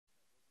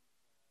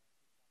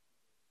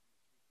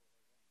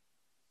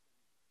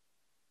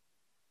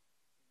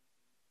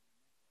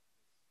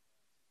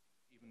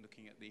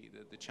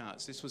the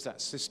charts. This was that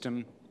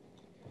system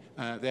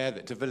there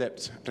that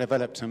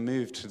developed and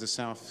moved to the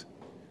south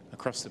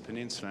across the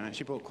peninsula, and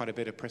actually brought quite a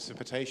bit of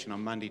precipitation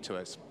on Monday to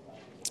us.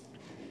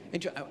 I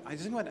think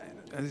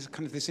there's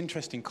kind of this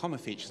interesting comma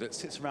feature that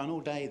sits around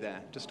all day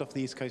there, just off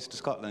the east coast of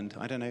Scotland.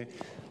 I don't know,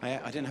 I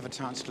didn't have a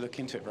chance to look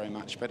into it very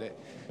much, but it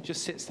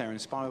just sits there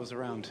and spirals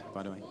around,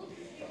 by the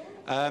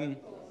way.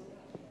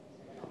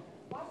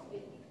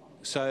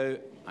 So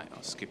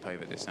I'll skip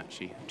over this,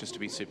 actually, just to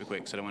be super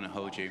quick, because I don't want to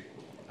hold you.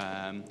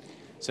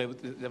 So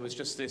there was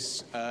just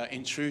this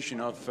intrusion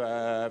of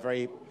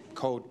very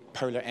cold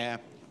polar air,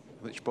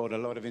 which brought a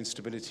lot of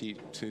instability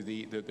to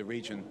the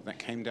region that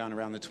came down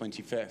around the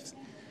 25th.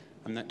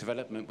 And that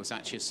development was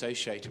actually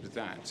associated with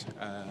that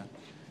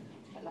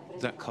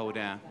cold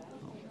air.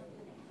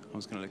 I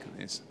was going to look at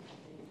this.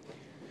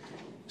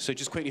 So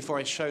just quickly before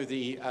I show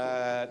the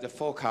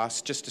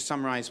forecast, just to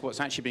summarize what's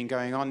actually been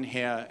going on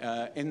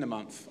here in the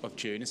month of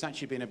June. It's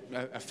actually been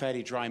a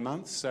fairly dry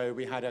month. So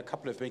we had a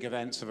couple of big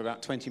events of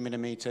about 20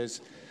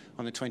 millimeters.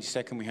 On the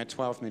 22nd, we had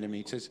 12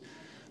 millimeters.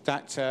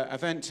 That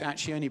event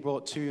actually only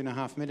brought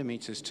 2.5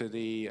 millimeters to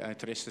the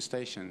Trieste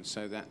station.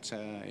 So that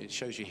it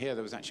shows you here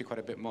there was actually quite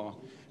a bit more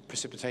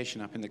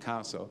precipitation up in the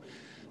castle.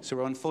 So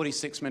we're on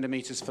 46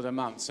 millimeters for the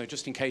month. So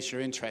just in case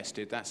you're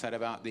interested, that's at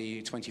about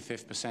the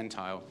 25th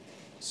percentile.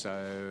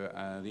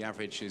 So the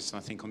average is, I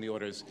think, on the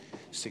order of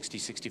 60,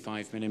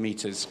 65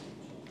 millimeters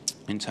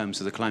in terms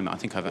of the climate. I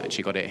think I've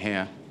actually got it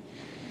here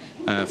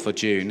for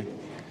June.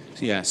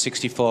 So yeah,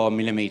 64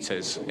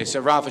 millimeters. It's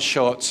a rather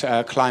short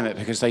climate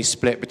because they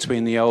split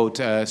between the old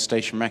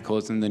station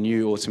records and the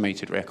new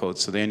automated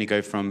records. So they only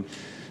go from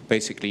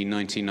basically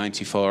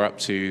 1994 up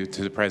to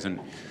the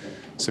present.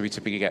 So we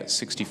typically get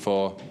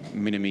 64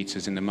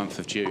 millimeters in the month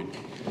of June.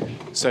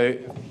 So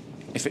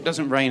if it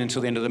doesn't rain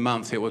until the end of the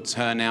month, it will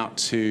turn out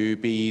to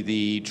be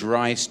the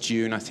driest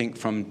June, I think,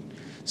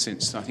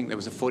 since I think there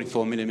was a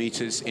 44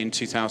 millimeters in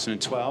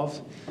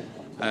 2012.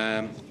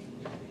 And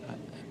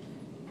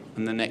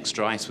the next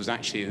driest was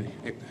actually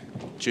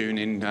June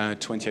in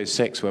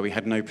 2006, where we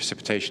had no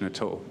precipitation at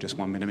all, just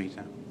 1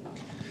 millimeter.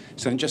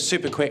 So then just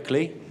super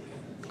quickly,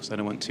 because I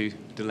don't want to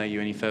delay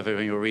you any further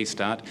on your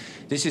restart,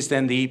 this is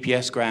then the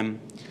EPS-gram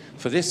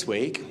for this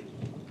week.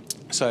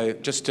 So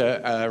just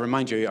to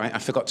remind you, I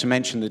forgot to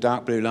mention the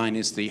dark blue line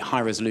is the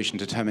high-resolution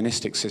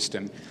deterministic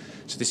system.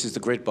 So this is the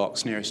grid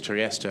box nearest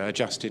Trieste,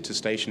 adjusted to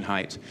station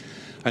height.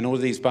 And all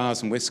of these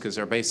bars and whiskers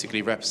are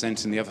basically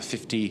representing the other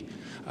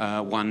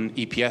 51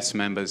 EPS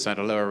members at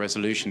a lower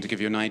resolution to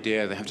give you an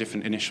idea. They have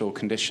different initial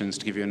conditions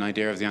to give you an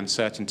idea of the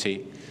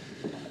uncertainty.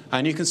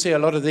 And you can see a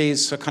lot of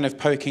these are kind of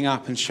poking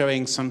up and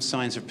showing some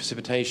signs of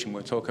precipitation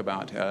we'll talk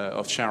about,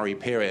 of showery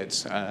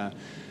periods.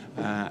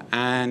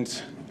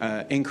 And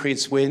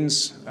increased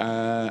winds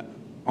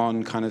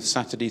on kind of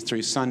Saturday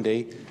through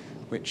Sunday,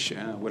 which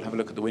we'll have a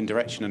look at the wind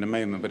direction in a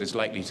moment, but is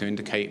likely to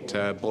indicate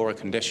borer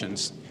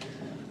conditions.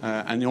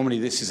 And normally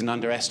this is an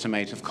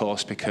underestimate, of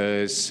course,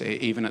 because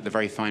even at the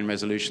very fine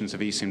resolutions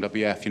of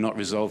ECMWF, you're not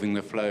resolving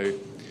the flow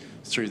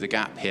through the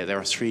gap here. There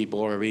are 3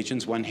 borer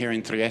regions, one here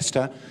in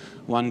Trieste,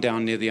 one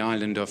down near the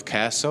island of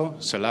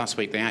Kerso. So last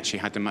week they actually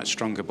had the much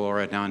stronger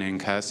borer down in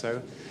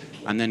Kerso,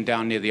 and then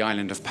down near the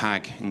island of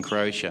Pag in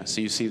Croatia.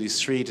 So you see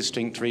these 3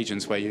 distinct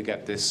regions where you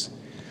get this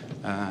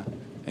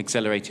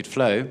accelerated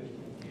flow.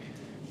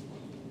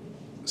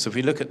 So if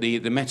we look at the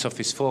Met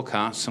Office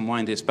forecasts and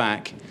wind this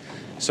back,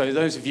 so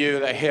those of you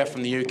that are here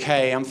from the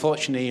UK,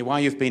 unfortunately, while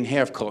you've been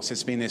here, of course,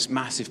 it's been this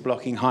massive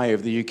blocking high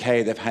of the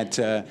UK. They've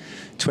had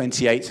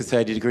 28 to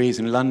 30 degrees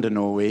in London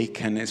all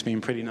week, and it's been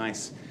pretty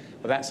nice.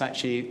 But that's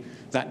actually,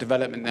 that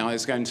development now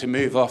is going to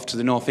move off to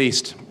the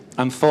northeast.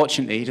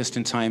 Unfortunately, just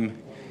in time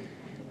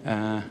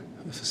for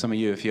some of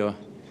you, if you're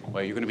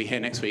going to be here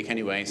next week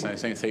anyway, so don't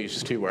think you're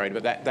just too worried.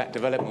 But that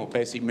development will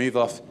basically move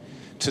off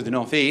to the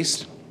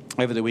northeast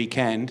over the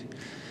weekend.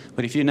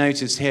 But if you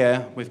notice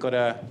here, we've got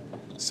a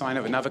sign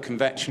of another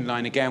convection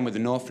line again with a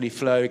northerly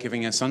flow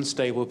giving us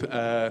unstable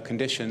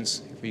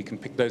conditions. If we can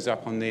pick those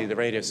up on the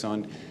radio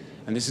sound.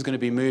 And this is going to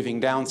be moving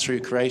down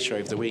through Croatia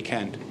over the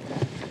weekend.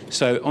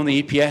 So on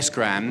the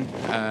EPS-gram,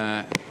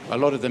 a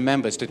lot of the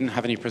members didn't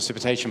have any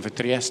precipitation for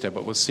Trieste,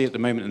 but we'll see at the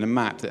moment in the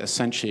map that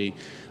essentially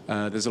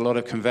there's a lot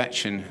of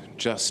convection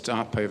just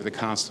up over the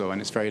castle, and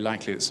it's very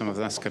likely that some of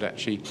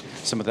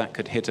that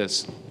could hit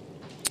us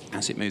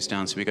as it moves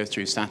down. So we go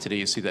through Saturday,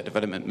 you see that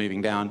development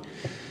moving down.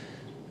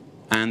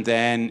 And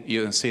then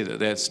you'll see that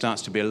there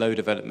starts to be a low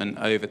development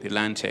over the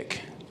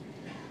Atlantic,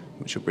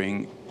 which will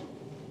bring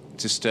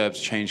disturbed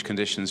change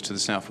conditions to the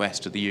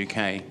southwest of the UK.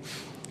 And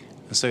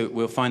so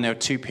we'll find there are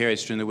 2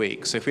 periods during the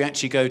week. So if we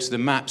actually go to the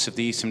maps of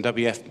the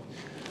ECMWF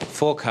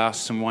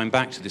forecasts and wind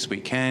back to this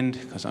weekend,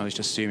 because I was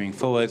just zooming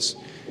forwards,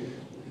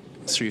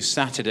 through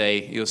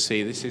Saturday, you'll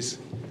see this is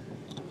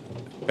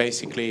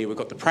basically, we've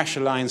got the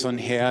pressure lines on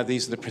here.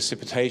 These are the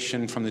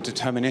precipitation from the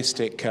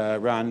deterministic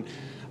run.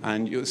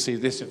 And you'll see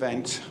this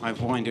event,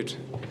 I've wound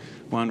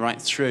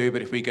right through,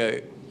 but if we go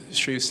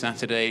through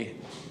Saturday,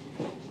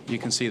 you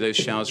can see those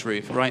showers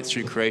right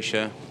through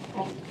Croatia,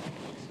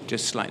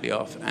 just slightly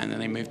off, and then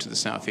they move to the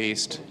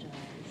southeast,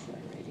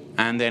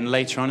 And then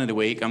later on in the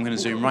week, I'm going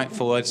to zoom right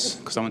forwards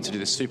because I want to do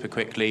this super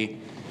quickly.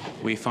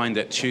 We find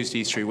that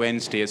Tuesday through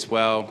Wednesday as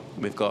well,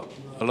 we've got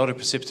a lot of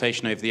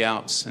precipitation over the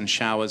Alps and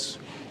showers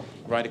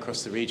right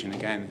across the region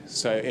again.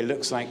 So it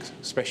looks like,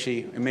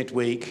 especially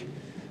midweek,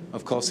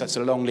 of course, that's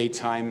a long lead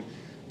time,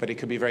 but it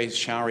could be very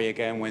showery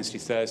again Wednesday,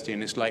 Thursday,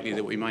 and it's likely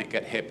that we might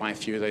get hit by a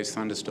few of those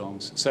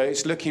thunderstorms. So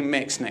it's looking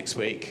mixed next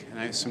week. You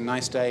know, some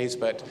nice days,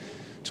 but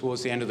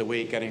towards the end of the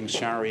week, getting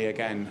showery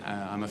again,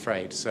 I'm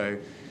afraid. So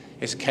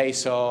it's a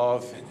case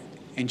of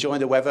enjoy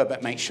the weather,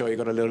 but make sure you've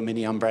got a little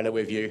mini umbrella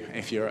with you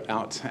if you're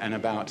out and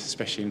about,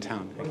 especially in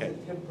town. Okay.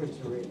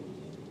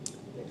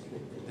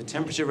 The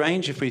temperature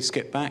range, if we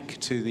skip back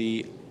to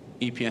the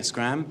EPS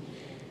gram.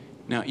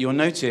 Now, you'll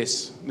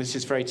notice this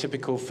is very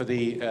typical for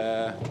the,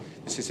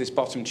 this is this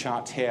bottom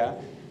chart here.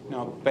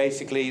 Now,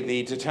 basically,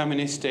 the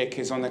deterministic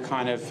is on the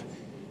kind of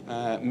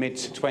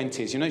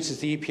mid-20s. You notice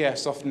the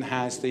EPS often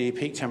has the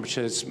peak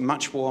temperatures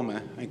much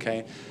warmer,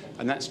 okay?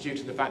 And that's due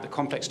to the fact that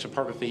complex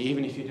topography,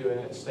 even if you do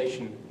a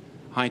station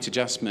height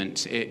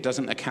adjustment, it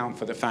doesn't account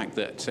for the fact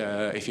that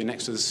if you're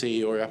next to the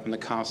sea or you're up in the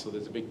castle,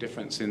 there's a big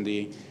difference in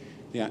the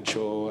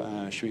actual,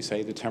 should we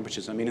say, the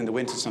temperatures. I mean, in the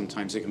winter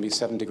sometimes it can be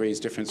 7 degrees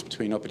difference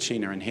between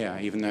Opicina and here,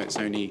 even though it's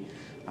only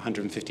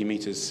 150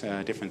 meters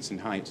difference in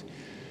height.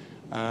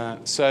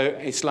 So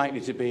it's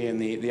likely to be in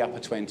the upper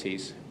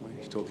 20s.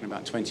 We're talking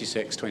about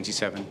 26,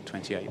 27,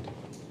 28.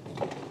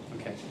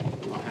 Okay,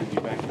 I'll hand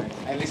you back now.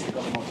 At least we've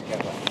got them all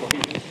together.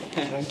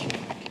 Thank you.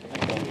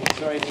 Okay.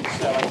 Sorry to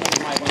slow. I think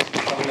you might want to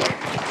control it.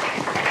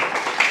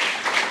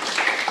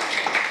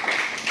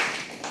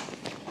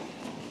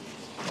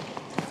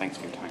 Thanks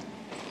for your time.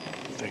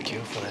 Thank you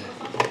for the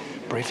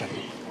briefing.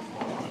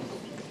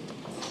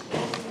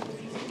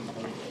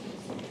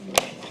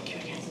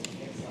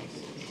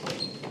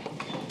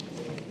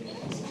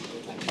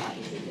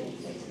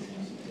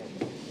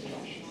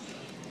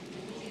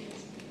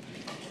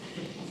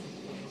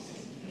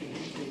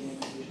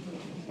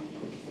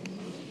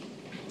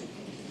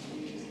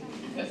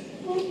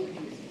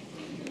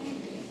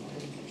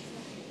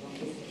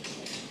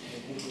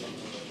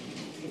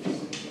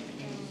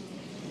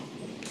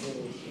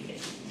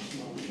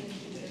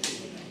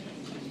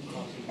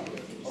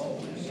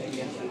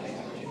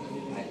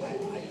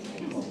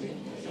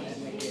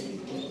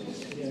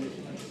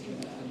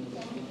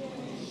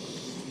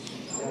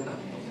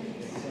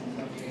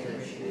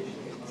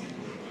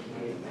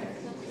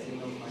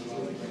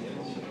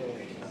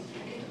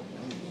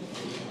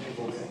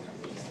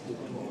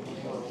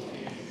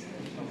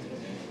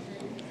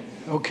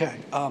 Okay,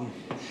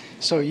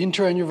 so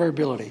interannual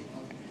variability.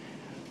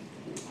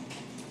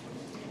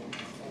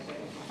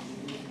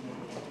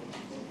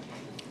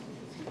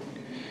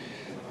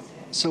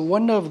 So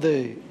one of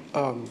the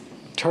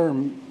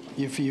term,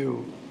 if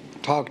you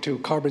talk to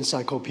carbon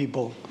cycle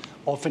people,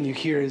 often you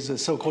hear is the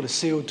so-called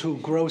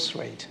CO2 growth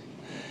rate.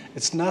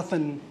 It's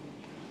nothing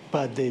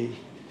but the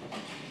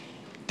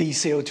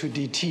dCO2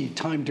 dt,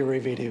 time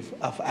derivative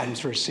of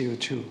atmospheric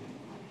CO2.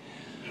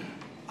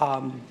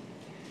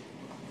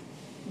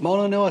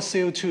 Mononoa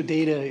CO2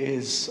 data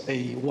is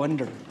a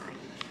wonder.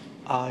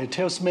 It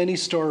tells many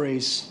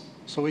stories.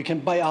 So we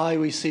can, by eye,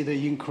 we see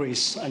the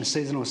increase and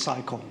seasonal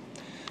cycle.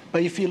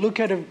 But if you look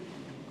at it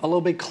a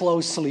little bit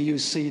closely, you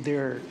see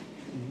their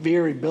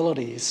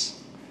variabilities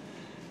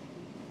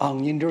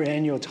on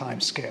interannual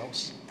time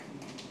scales.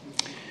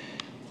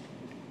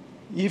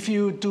 If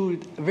you do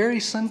very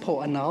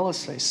simple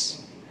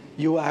analysis,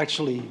 you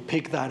actually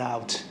pick that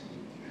out.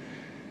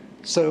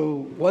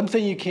 So one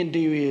thing you can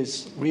do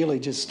is really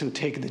just to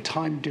take the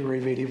time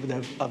derivative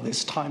of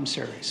this time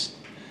series.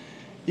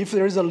 If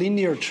there is a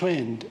linear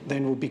trend,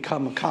 then it will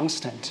become a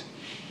constant.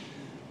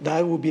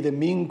 That will be the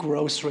mean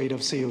growth rate of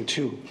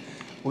CO2,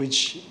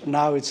 which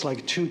now it's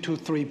like 2 to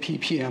 3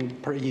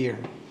 ppm per year.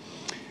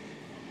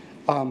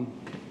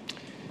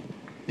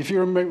 If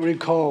you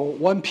recall,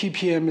 1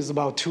 ppm is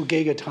about 2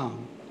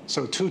 gigaton.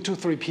 So 2 to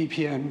 3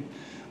 ppm,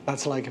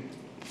 that's like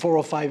 4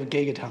 or 5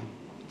 gigaton.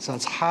 So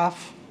that's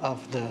half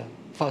of the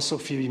fossil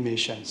fuel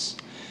emissions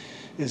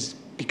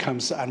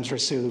becomes the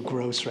atmospheric CO2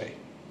 growth rate.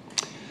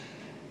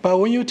 But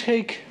when you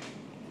take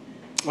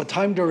a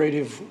time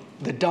derivative,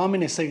 the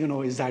dominant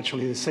signal is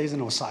actually the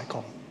seasonal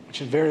cycle,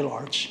 which is very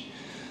large.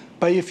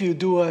 But if you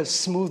do a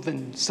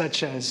smoothing,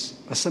 such as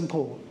a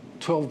simple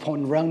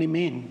 12-point rounding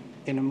mean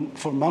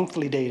for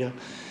monthly data,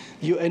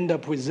 you end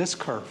up with this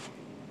curve,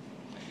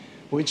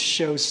 which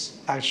shows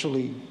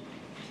actually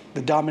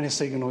the dominant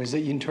signal is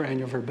the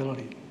interannual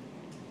variability.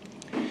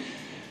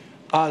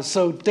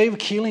 So Dave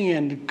Keeling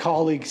and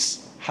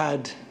colleagues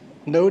had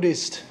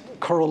noticed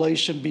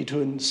correlation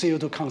between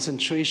CO2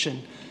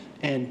 concentration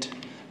and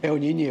El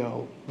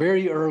Nino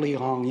very early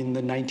on in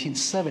the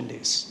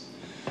 1970s.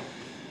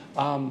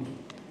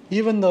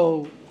 Even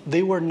though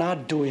they were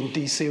not doing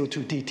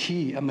dCO2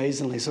 dt,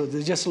 amazingly, so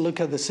they just look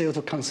at the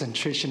CO2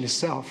 concentration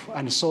itself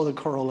and saw the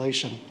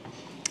correlation.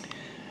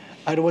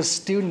 And it was a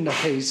student of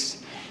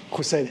his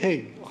who said,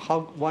 hey,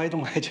 why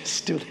don't I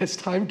just do this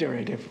time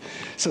derivative?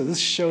 So this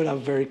showed up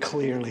very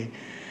clearly.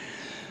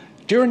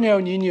 During El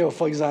Nino,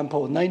 for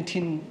example,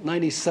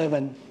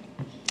 1997,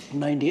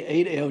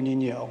 98 El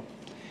Nino,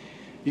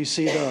 you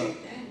see the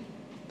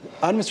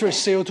atmospheric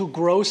CO2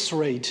 growth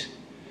rate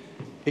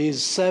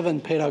is 7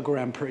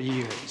 petagram per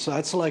year. So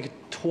that's like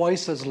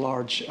twice as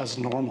large as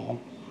normal.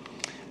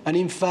 And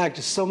in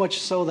fact, so much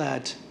so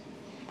that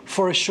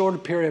for a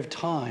short period of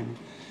time,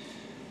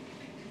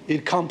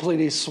 it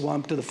completely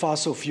swamped the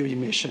fossil fuel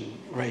emission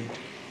rate.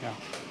 Yeah.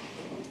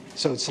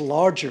 So it's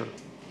larger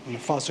than the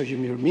fossil fuel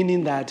emission,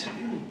 meaning that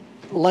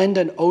land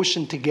and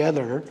ocean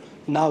together,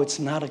 now it's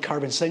not a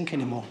carbon sink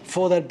anymore.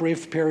 For that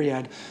brief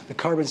period, the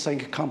carbon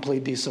sink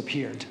completely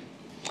disappeared.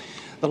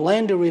 The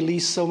land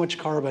released so much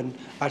carbon,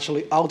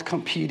 actually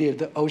outcompeted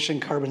the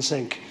ocean carbon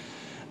sink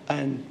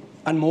and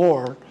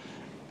more.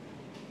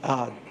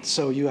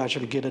 So you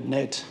actually get a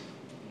net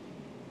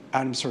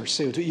atmospheric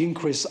CO2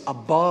 increase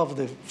above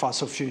the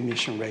fossil fuel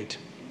emission rate.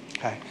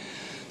 Okay.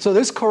 So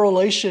this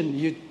correlation,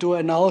 you do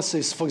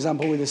analysis, for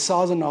example, with the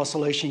Southern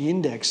Oscillation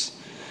Index,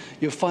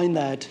 you find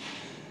that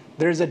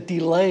there's a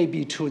delay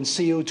between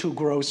CO2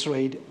 growth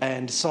rate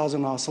and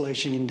Southern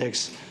Oscillation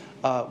Index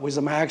with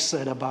a max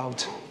at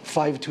about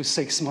 5 to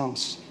 6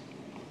 months.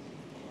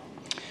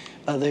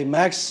 The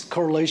max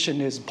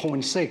correlation is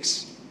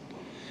 0.6.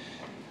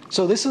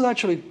 So this is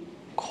actually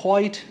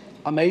quite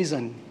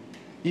amazing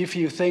if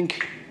you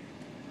think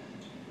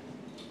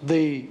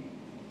the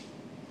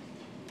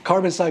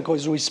carbon cycle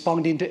is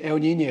responding to El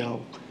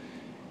Nino.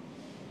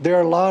 There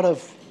are a lot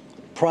of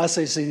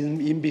processes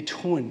in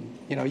between.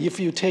 You know, if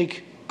you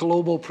take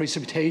global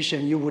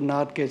precipitation, you would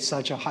not get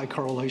such a high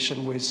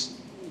correlation with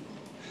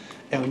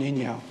El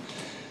Nino.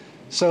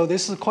 So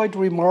this is quite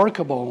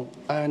remarkable.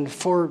 And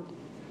for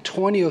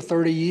 20 or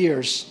 30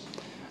 years,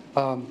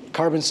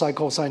 carbon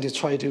cycle scientists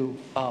try to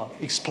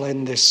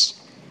explain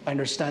this,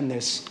 understand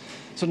this.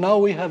 So now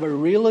we have a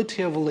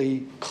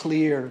relatively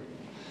clear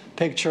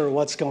picture of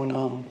what's going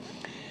on.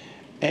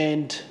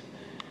 And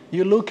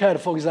you look at,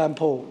 for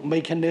example,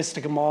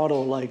 mechanistic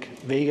model like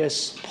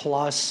Vegas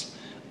plus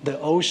the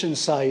ocean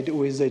side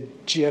with the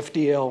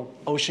GFDL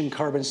ocean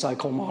carbon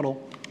cycle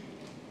model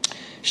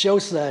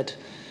shows that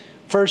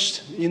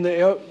first in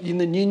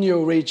the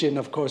Nino region,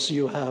 of course,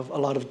 you have a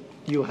lot of,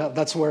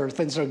 that's where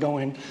things are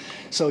going.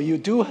 So you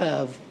do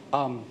have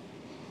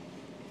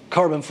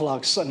carbon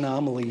flux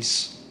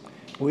anomalies,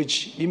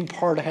 which in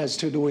part has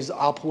to do with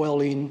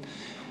upwelling,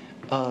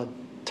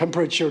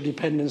 temperature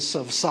dependence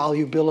of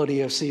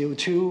solubility of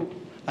CO2,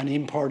 and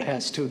in part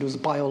has to do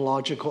with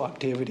biological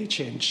activity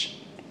change.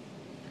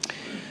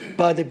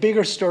 But the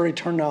bigger story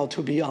turned out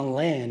to be on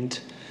land,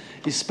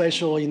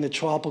 especially in the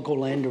tropical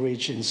land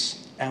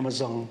regions,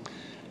 Amazon,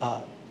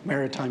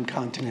 maritime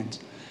continent.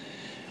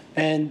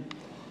 And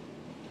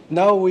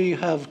now we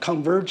have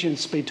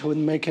convergence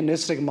between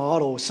mechanistic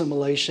model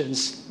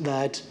simulations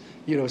that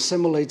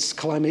simulates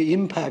climate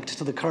impact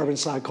to the carbon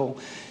cycle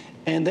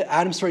and the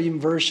atmospheric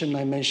inversion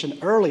I mentioned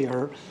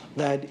earlier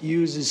that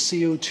uses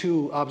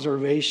CO2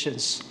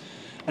 observations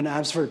and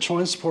atmospheric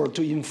transport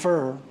to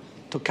infer,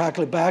 to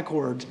calculate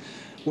backward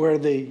where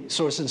the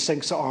source and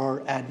sinks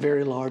are at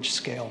very large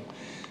scale.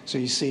 So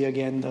you see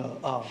again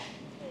the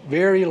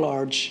very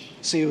large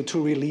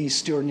CO2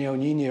 release during El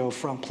Nino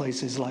from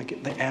places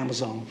like the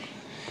Amazon.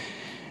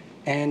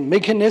 And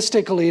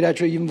mechanistically, it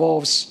actually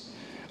involves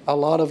a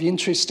lot of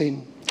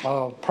interesting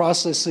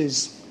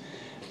processes.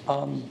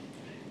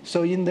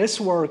 So in this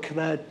work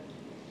that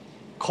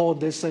called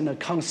this in a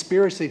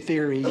conspiracy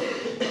theory,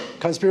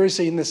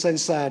 conspiracy in the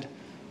sense that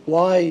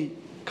why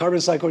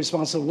carbon cycle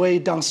response is way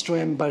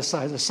downstream but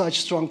has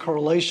such strong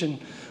correlation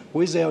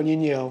with El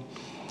Nino.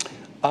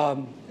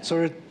 So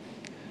there are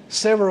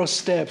several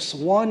steps.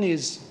 One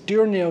is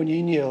during El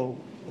Nino,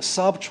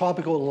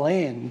 subtropical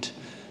land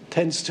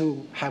tends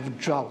to have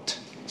drought.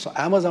 So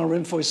Amazon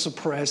rainfall is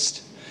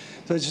suppressed.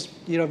 So it's just,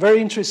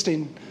 very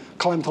interesting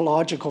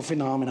climatological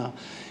phenomena.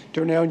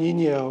 During El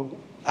Nino,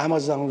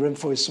 Amazon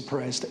rainfall is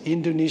suppressed.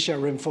 Indonesia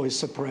rainfall is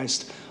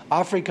suppressed.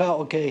 Africa,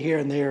 okay, here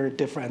and there,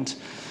 different.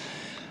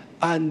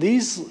 And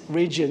these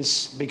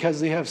regions, because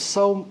they have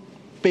so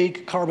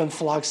big carbon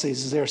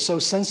fluxes, they're so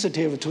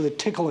sensitive to the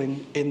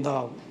tickling in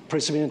the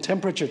precipitation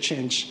temperature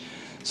change.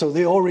 So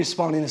they all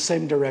respond in the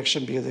same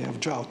direction because they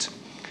have drought.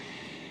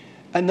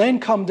 And then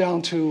come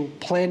down to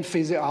plant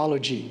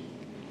physiology.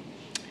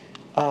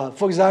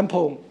 For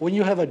example, when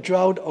you have a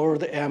drought over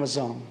the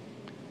Amazon,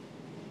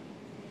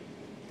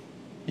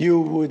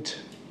 you would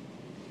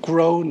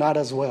grow not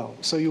as well.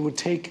 So you would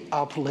take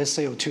up less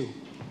CO2.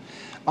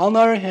 On the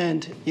other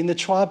hand, in the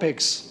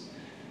tropics,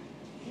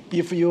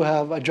 if you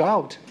have a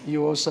drought,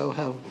 you also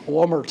have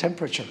warmer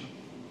temperature.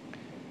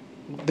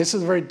 This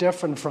is very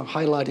different from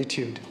high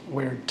latitude,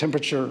 where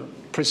temperature,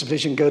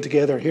 precipitation go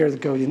together. Here they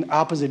go in the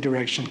opposite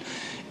direction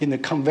in the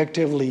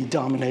convectively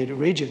dominated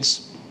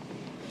regions.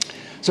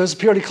 So it's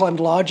purely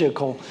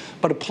climatological,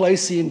 but it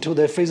plays into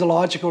the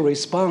physiological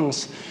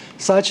response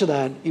such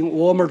that in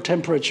warmer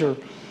temperature,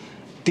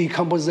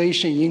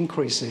 decomposition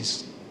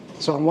increases.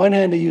 So on one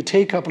hand, you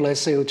take up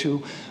less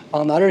CO2.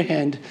 On the other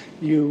hand,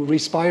 you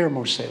respire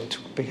more CO2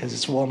 because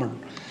it's warmer.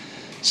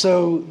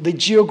 So the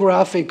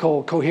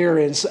geographical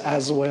coherence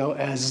as well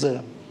as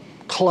the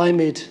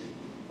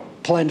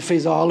climate-plant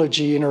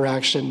physiology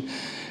interaction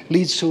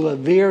leads to a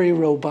very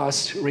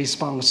robust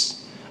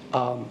response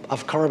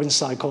of carbon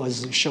cycle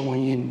as shown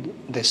in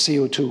the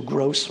CO2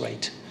 growth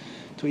rate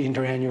to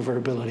interannual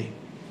variability.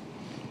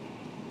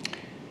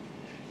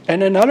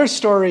 And another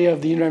story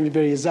of the interannual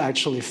variability is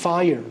actually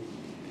fire.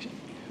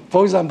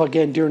 For example,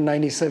 again, during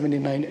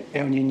 1979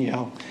 El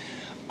Nino,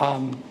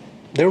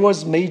 there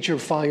was major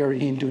fire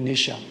in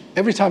Indonesia.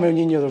 Every time El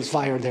Nino, there was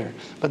fire there.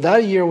 But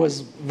that year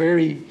was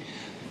very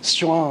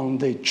strong.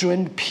 They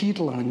drained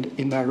peatland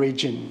in that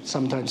region,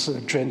 sometimes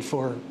drained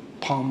for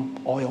palm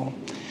oil,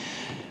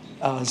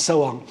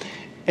 so on.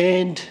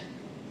 And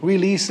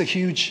released a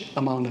huge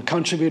amount,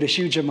 contributed a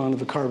huge amount of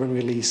the carbon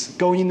release,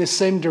 going in the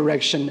same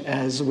direction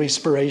as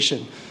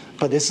respiration.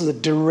 But this is a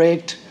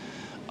direct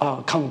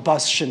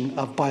combustion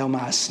of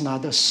biomass,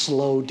 not a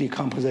slow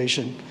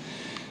decomposition.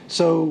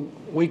 So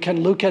we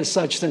can look at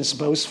such things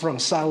both from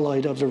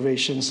satellite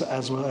observations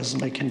as well as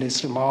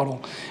mechanistic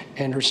model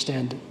and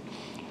understand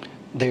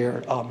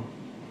their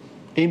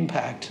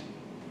impact.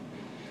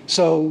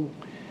 So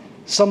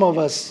some of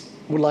us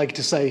would like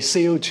to say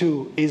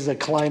CO2 is a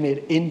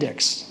climate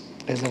index.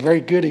 It's a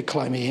very good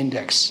climate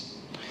index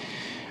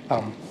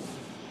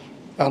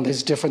on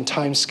these different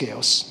time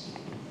scales.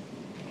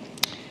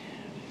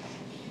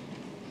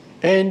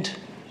 And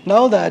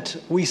now that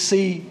we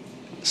see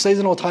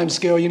seasonal time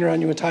scale,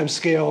 interannual time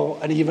scale,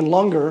 and even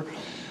longer,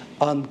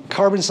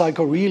 carbon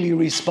cycle really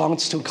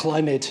responds to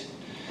climate.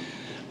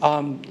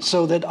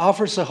 So that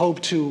offers a hope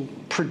to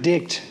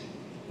predict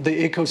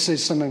the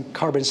ecosystem and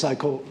carbon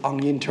cycle on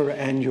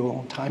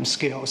interannual time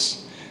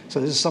scales. So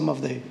this is some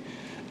of the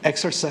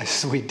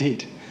exercises we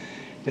did,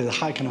 the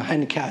kind of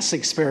handcast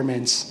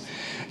experiments.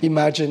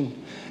 Imagine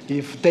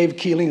if Dave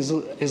Keeling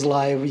is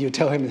live, you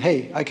tell him,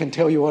 hey, I can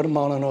tell you what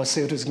amount of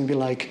CO2 is going to be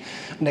like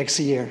next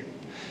year.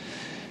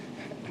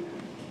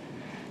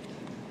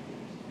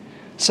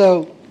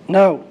 So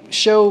now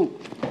show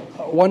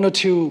one or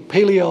two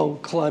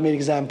paleoclimate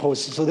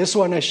examples. So this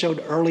one I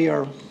showed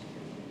earlier.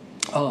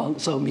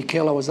 So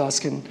Michaela was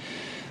asking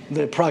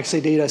the proxy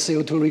data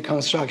CO2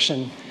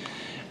 reconstruction.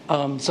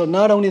 So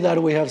not only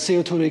that we have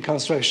CO2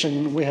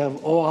 reconstruction, we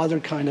have all other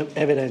kind of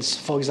evidence.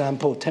 For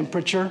example,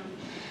 temperature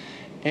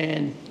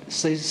and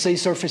sea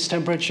surface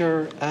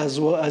temperature as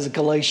well as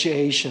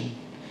glaciation.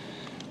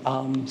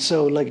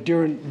 So like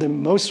during the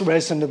most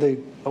recent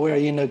we're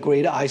in a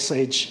great ice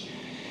age.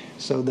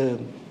 So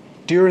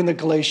during the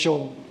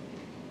glacial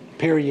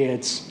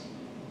periods,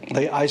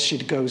 the ice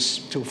sheet goes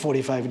to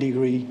 45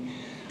 degrees,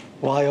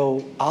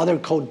 while other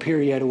cold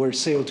period where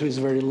CO2 is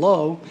very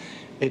low,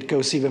 it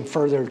goes even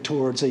further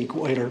towards the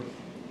equator.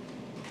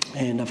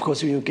 And of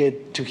course, when you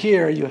get to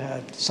here, you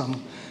have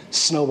some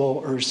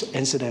snowball Earth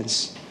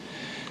incidents.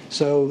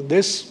 So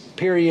this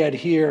period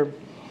here,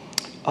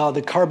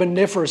 the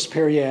Carboniferous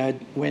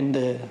period, when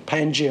the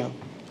Pangea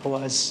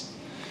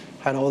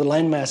had all the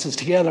land masses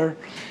together,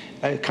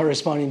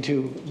 corresponding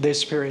to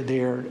this period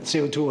there,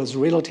 CO2 was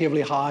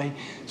relatively high,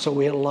 so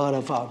we had a lot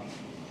of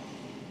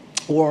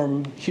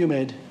warm,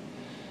 humid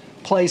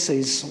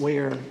places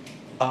where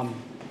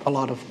a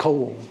lot of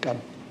coal got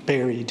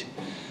buried.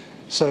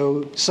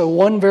 So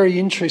one very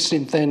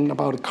interesting thing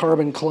about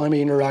carbon-climate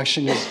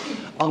interaction is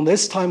on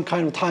this kind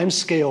of time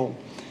scale,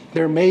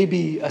 there may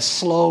be a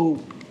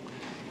slow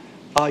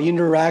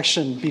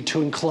interaction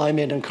between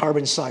climate and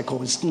carbon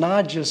cycle. It's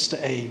not just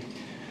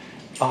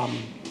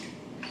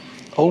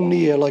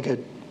only like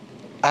an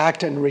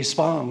act and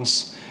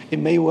response. It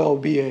may well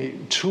be a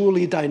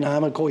truly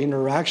dynamical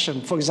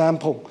interaction. For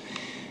example,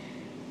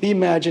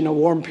 imagine a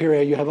warm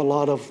period, you have a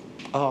lot of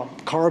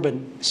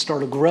carbon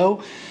start to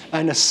grow,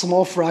 and a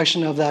small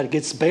fraction of that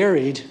gets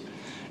buried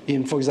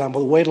in, for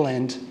example, the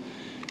wetland.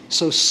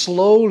 So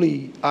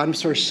slowly,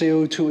 atmospheric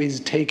CO2 is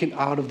taken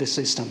out of the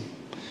system.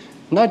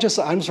 Not just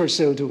atmospheric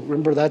CO2,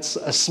 remember that's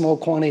a small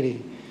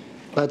quantity.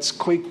 That's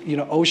quick,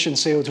 ocean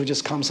CO2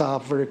 just comes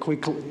out very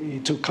quickly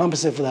to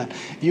compensate for that.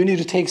 You need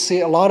to take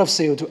a lot of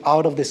CO2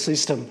 out of the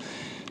system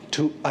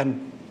to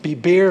be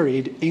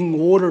buried in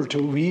order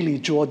to really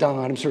draw down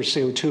atmospheric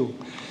CO2.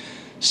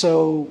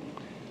 So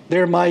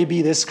there might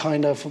be this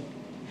kind of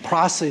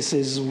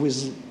processes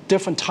with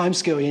different time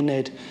scale in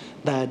it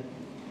that,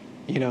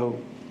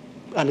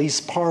 at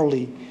least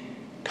partly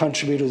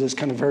contribute to this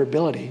kind of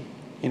variability.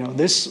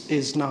 This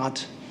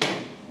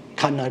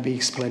cannot be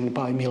explained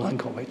by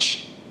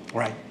Milankovitch,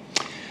 right?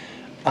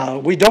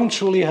 We don't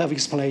truly have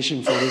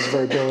explanation for this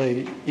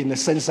variability in the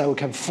sense that we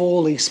can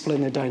fully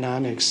explain the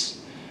dynamics,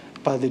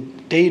 but the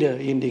data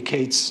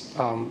indicates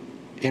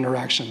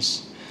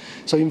interactions.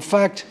 So in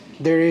fact,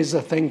 there is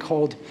a thing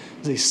called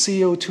the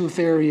CO2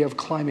 theory of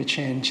climate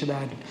change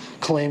that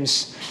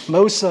claims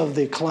most of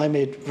the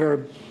climate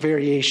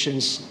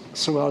variations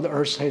throughout the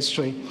Earth's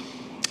history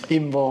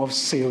involves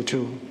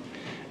CO2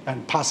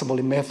 and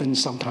possibly methane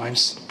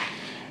sometimes,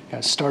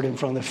 starting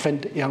from the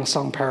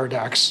Fent-Yang-Song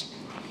paradox.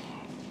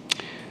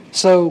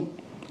 So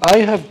I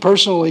have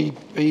personally,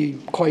 a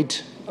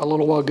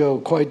little while ago,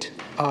 quite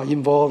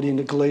involved in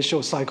the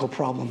glacial cycle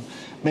problem,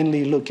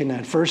 mainly looking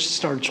at first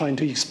start trying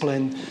to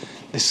explain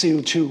the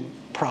CO2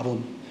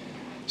 problem.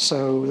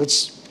 So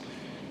that's,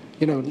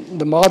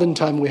 the modern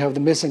time we have the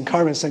missing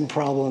carbon sink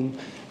problem.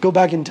 Go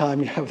back in time,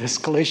 you have this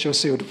glacial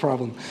CO2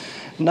 problem.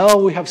 Now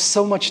we have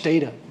so much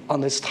data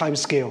on this time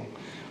scale,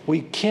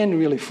 we can't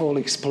really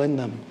fully explain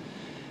them.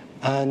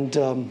 And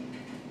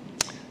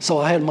so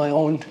I had my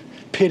own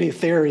pity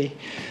theory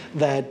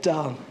that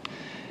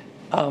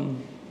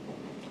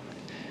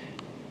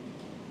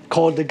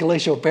called the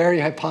glacial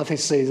barrier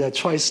hypothesis that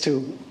tries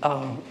to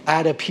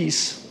add a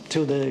piece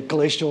to the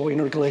glacial,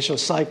 interglacial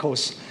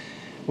cycles,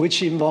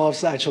 which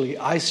involves actually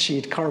ice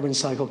sheet, carbon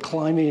cycle,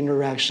 climate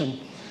interaction.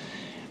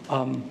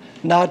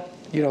 Not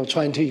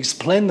trying to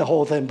explain the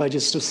whole thing, but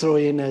just to throw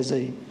in as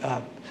a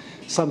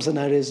something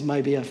that is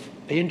maybe of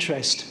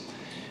interest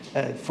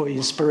for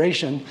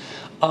inspiration.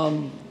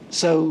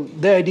 So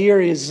the idea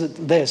is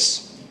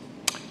this.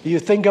 You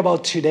think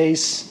about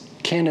today's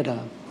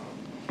Canada,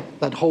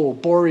 that whole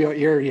boreal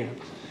area,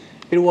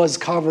 it was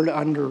covered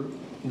under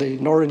the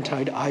northern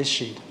tide ice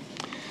sheet.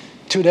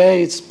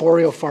 Today, it's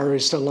boreal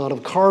forest, a lot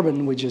of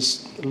carbon. We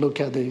just look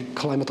at the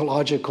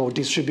climatological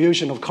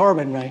distribution of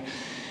carbon, right?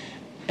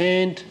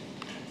 And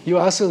you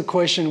ask the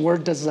question, where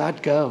does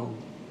that go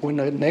when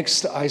the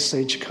next ice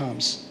age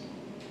comes?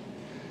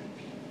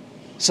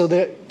 So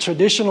the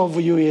traditional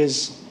view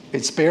is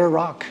it's bare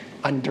rock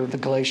under the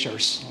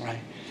glaciers, right?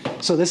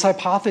 So this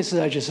hypothesis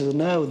I just said,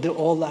 no,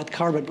 all that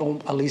carbon, or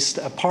at least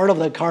a part of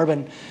that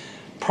carbon,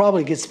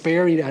 probably gets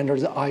buried under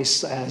the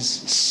ice as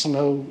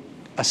snow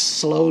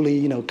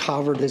slowly,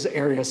 cover these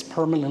areas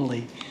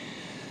permanently.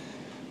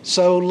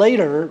 So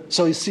later,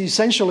 so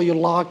essentially you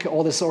lock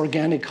all this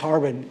organic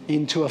carbon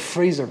into a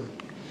freezer.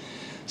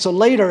 So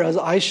later, as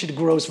the ice sheet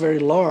grows very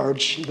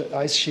large, the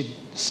ice sheet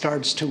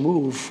starts to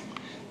move.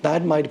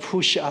 That might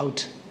push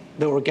out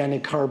the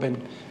organic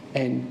carbon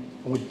and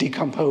would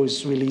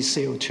decompose, release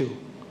CO2.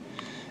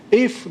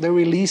 If the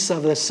release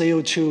of the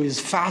CO2 is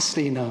fast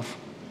enough,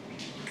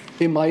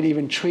 it might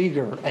even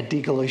trigger a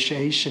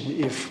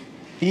deglaciation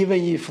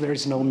even if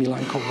there's no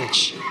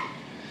Milankovitch.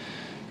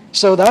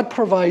 So that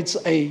provides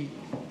a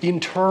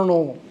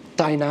internal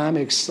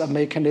dynamics, a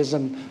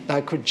mechanism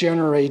that could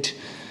generate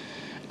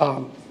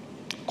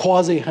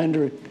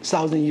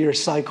quasi-100,000-year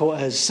cycle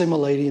as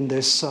simulating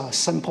this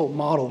simple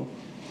model,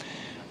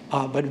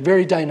 but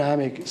very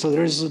dynamic. So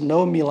there's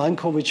no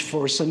Milankovitch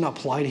force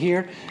applied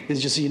here. It's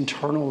just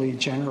internally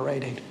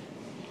generated.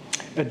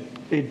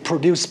 It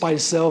produced by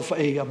itself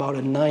about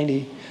a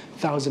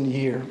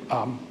 90,000-year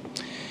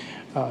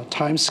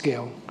time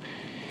scale.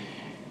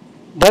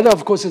 That,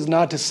 of course, is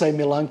not to say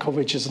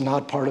Milankovitch is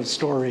not part of the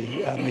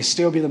story. It may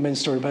still be the main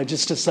story, but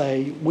just to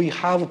say we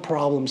have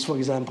problems, for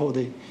example,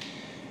 the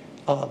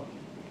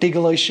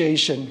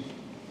deglaciation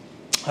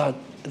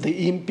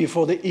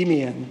before the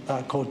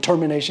Eemian, called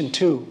termination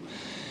 2.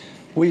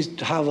 We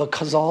have a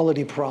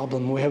causality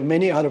problem. We have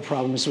many other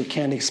problems we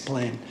can't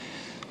explain.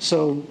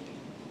 So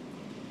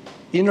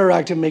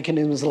interactive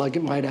mechanisms like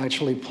it might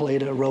actually play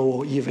a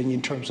role even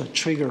in terms of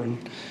triggering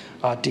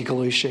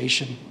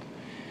deglaciation.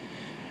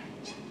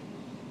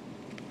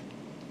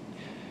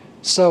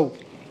 So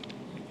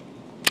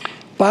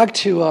back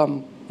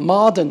to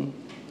modern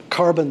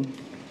carbon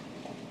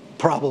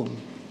problem,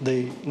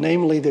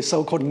 namely the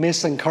so-called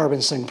missing carbon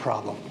sink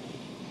problem.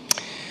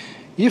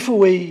 If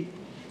we,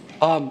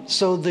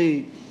 so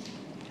the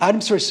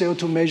atmosphere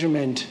CO2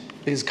 measurement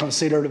is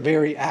considered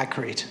very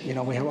accurate.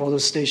 We have all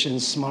those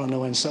stations,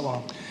 Mono and so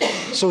on.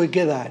 So we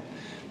get that.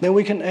 Then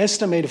we can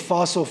estimate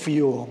fossil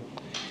fuel.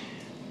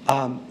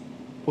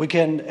 We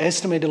can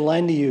estimate the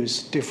land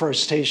use,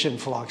 deforestation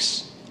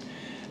flux.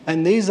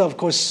 And these, of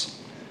course,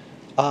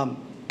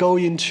 go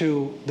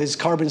into these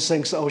carbon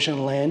sinks,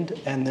 ocean, land,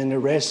 and then the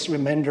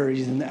remainder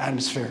is in the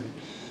atmosphere.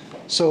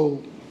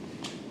 So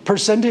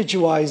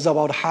percentage-wise,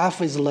 about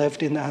half is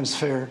left in the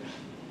atmosphere.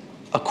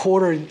 A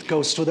quarter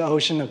goes to the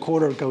ocean, a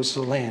quarter goes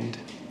to land.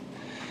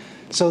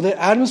 So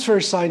the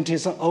atmosphere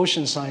scientists and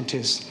ocean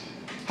scientists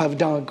have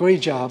done a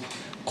great job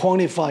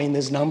quantifying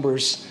these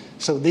numbers.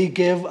 So they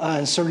give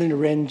an uncertainty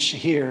range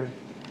here,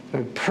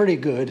 pretty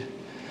good,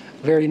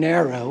 very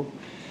narrow.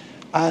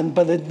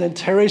 But the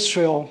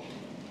terrestrial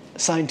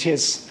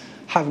scientists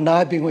have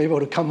not been able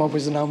to come up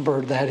with a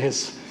number that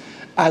is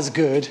as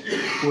good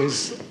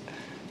with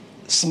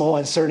small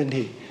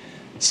uncertainty.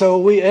 So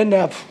we end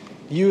up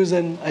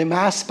using a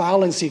mass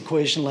balance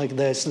equation like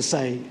this to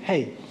say,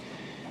 hey,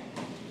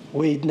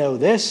 we know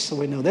this,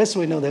 we know this,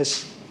 we know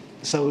this.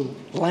 So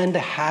land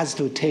has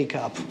to take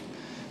up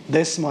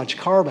this much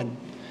carbon.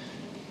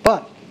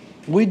 But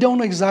we don't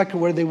know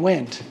exactly where they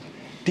went.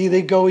 Did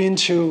they go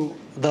into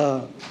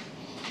the,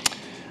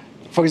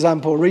 for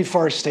example,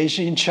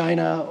 reforestation in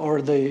China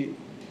or the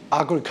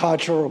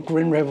agricultural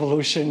green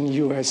revolution,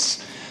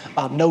 US,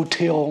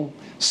 no-till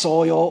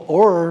soil,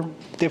 or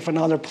different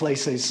other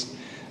places?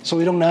 So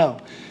we don't know.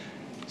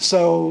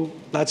 So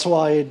that's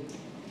why it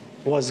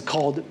was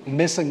called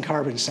missing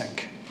carbon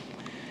sink.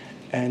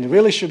 And it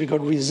really should be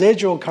called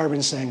residual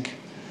carbon sink.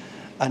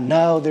 And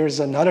now there's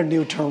another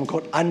new term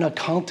called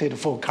unaccounted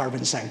for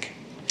carbon sink.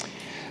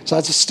 So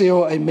that's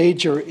still a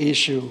major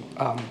issue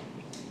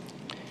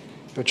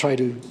to try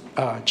to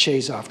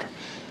chase after.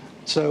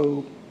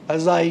 So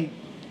as I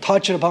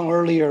touched upon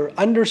earlier,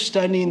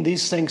 understanding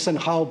these things and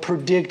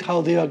predict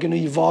how they are going to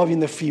evolve in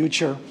the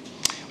future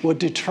will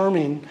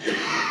determine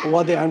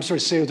what the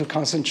atmospheric CO2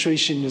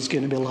 concentration is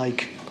going to be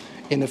like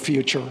in the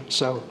future.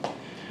 So,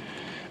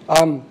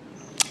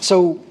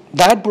 so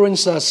that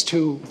brings us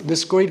to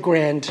this great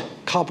grant,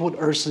 coupled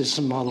Earth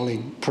system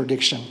modeling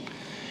prediction,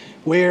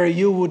 where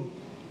you would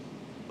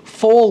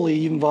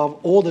fully involve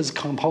all these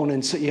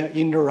components in an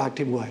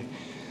interactive way.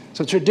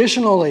 So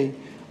traditionally,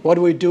 what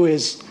we do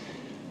is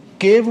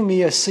give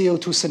me a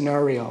CO2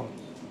 scenario,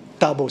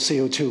 double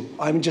CO2.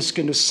 I'm just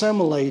going to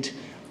simulate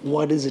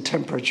what is the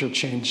temperature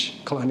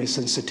change, climate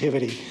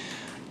sensitivity,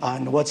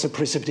 and what's the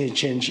precipitation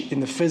change in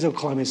the physical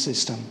climate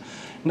system.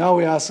 Now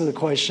we ask the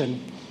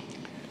question,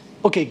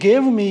 okay,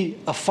 give me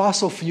a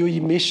fossil fuel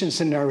emission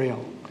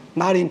scenario,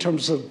 not in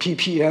terms of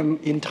ppm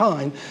in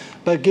time,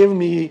 but give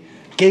me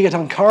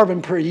gigaton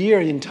carbon per year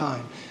in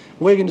time.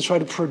 We're going to try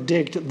to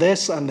predict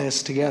this and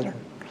this together.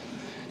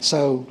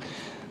 So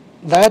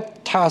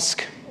that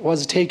task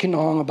was taken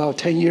on about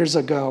 10 years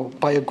ago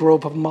by a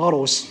group of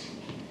models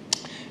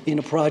in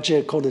a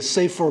project called the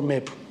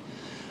SAFER-MIP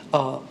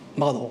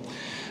model.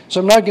 So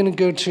I'm not going to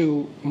go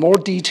to more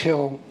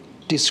detail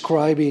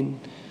describing,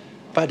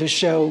 but to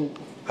show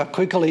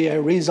quickly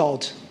a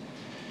result.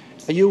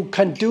 You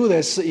can do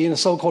this in a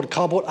so-called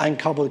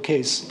coupled-uncoupled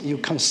case. You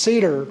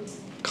consider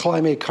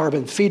climate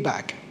carbon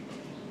feedback.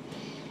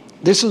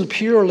 This is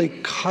purely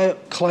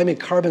climate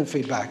carbon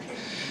feedback.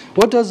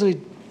 What does it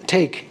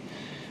take?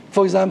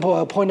 For example,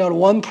 I'll point out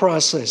one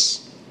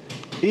process.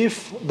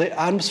 If the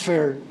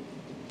atmosphere,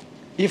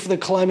 if the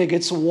climate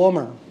gets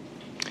warmer,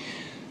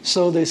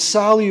 so the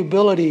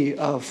solubility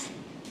of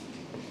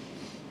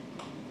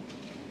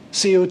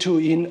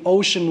CO2 in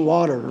ocean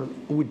water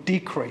would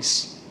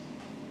decrease.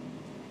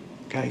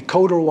 Okay,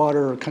 colder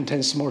water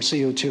contains more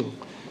CO2.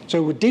 So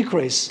it would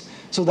decrease.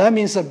 So that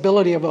means the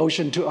ability of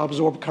ocean to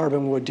absorb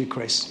carbon would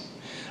decrease.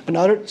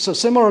 So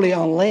similarly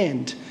on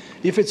land,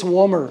 if it's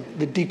warmer,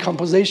 the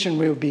decomposition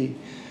will be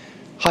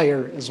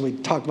higher, as we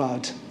talked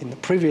about in the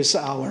previous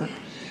hour.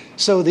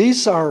 So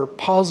these are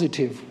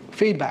positive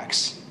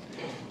feedbacks.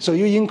 So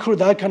you include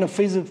that kind of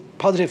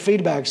positive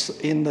feedbacks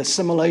in the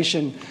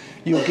simulation,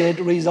 you get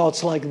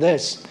results like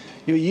this.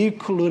 You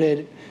include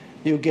it,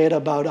 you get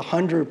about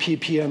 100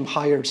 ppm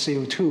higher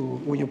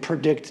CO2 when you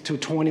predict to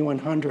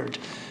 2100,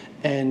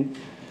 and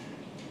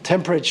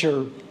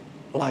temperature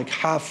like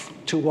half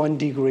to 1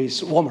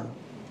 degrees warmer.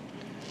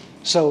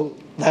 So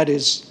that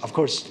is, of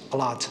course,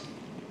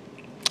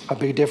 a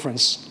big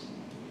difference.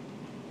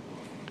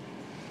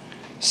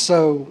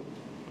 So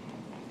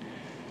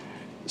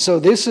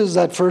this is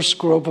that first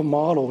group of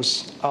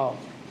models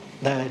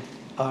that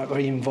are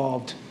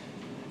involved.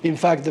 In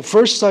fact, the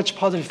first such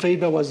positive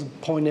feedback was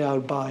pointed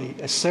out by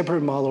a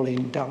separate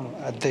modeling down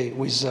at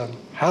with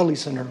Hadley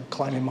Center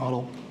climate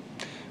model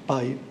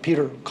by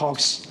Peter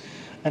Cox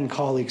and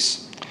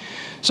colleagues.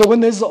 So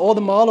when all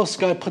the models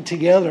got put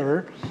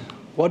together,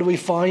 what we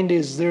find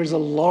is there's a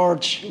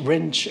large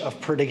range of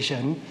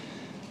prediction.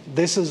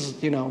 This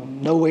is,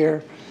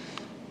 nowhere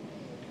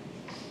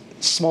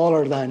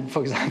smaller than,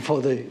 for example,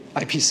 the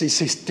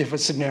IPCC's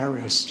different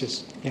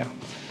scenarios,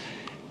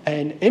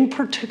 And in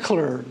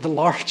particular, the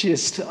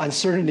largest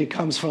uncertainty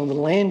comes from the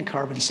land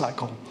carbon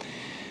cycle.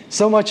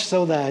 So much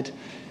so that,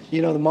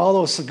 the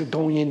models are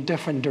going in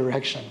different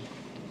direction.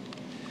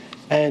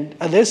 And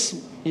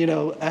this,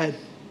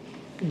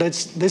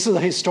 this is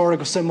a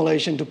historical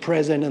simulation to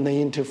present and then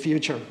into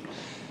future.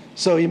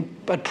 So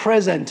at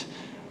present,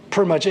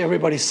 pretty much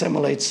everybody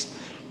simulates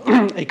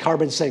a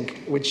carbon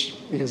sink, which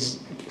is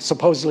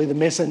supposedly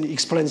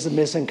explains the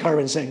missing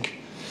carbon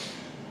sink.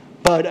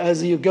 But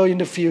as you go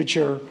into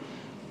future,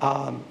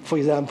 for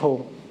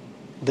example,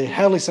 the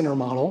Hadley Center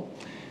model,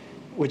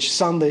 which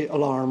sounded the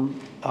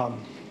alarm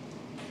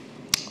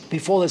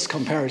before this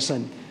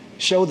comparison,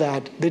 showed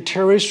that the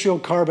terrestrial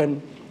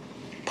carbon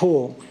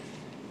pool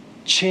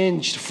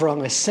changed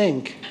from a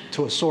sink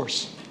to a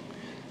source.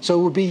 So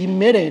it would be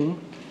emitting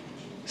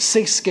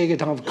 6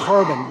 gigaton of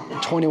carbon,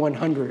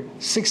 2100,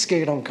 6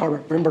 gigaton of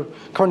carbon. Remember,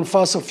 current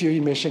fossil fuel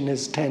emission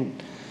is 10.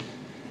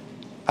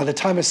 At the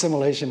time of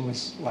simulation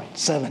was,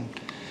 7.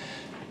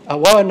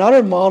 While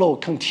another model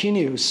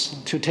continues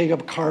to take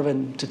up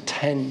carbon to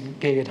 10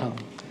 gigaton.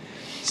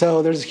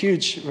 So there's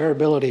huge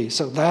variability.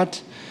 So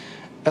that,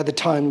 at the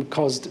time,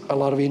 caused a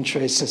lot of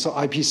interest. So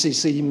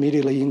IPCC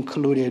immediately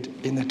included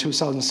in the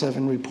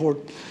 2007 report.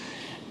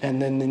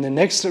 And then in the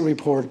next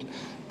report,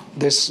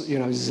 this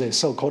is a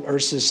so-called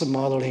Earth system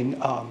modeling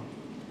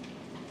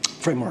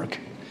framework.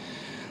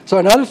 So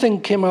another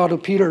thing came out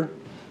of Peter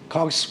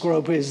Cox's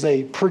group is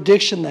the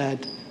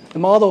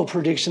model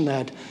prediction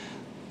that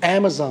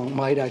Amazon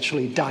might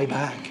actually die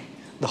back.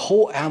 The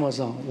whole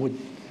Amazon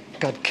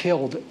got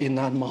killed in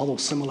that model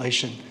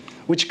simulation,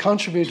 which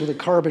contributed to the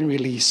carbon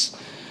release,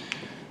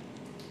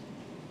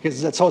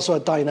 because that's also a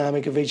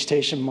dynamic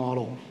vegetation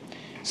model.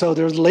 So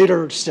there's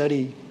later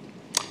study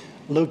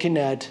looking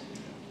at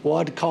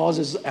what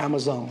causes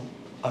Amazon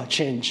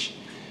change.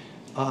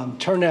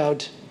 Turn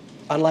out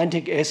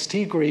Atlantic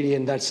ST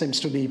gradient that seems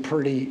to be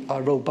pretty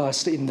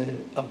robust in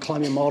the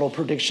climate model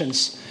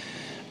predictions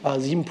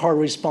is in part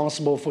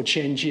responsible for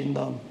change in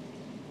the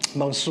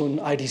monsoon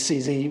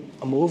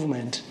ITCZ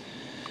movement.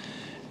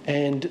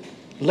 And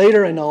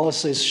later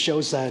analysis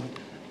shows that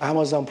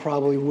Amazon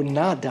probably would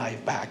not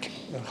dive back.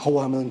 The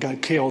whole Amazon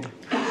got killed.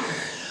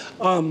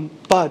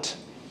 But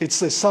it's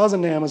the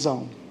southern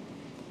Amazon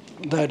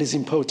that is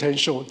in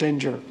potential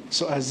danger.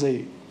 So as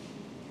the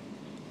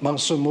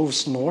monsoon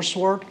moves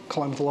northward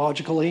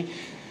climatologically,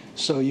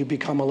 so you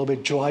become a little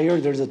bit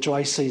drier. There's a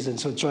dry season,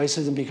 so dry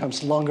season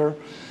becomes longer.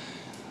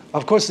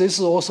 Of course, this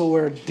is also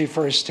where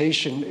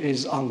deforestation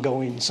is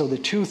ongoing. So the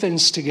two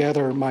things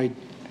together might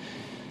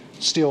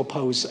still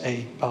pose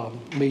a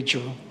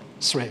major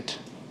threat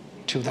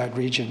to that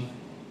region.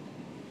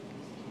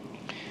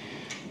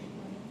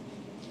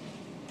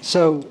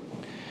 So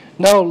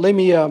now let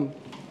me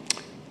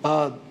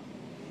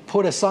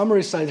put a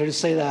summary slide to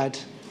say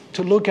that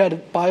to look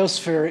at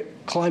biosphere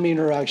climate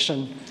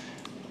interaction,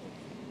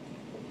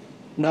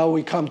 now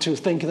we come to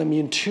think of them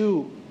in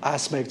two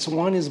aspects.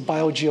 One is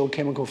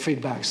biogeochemical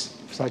feedbacks,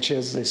 such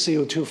as the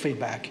CO2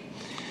 feedback.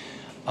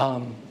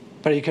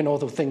 But you can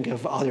also think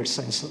of other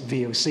things,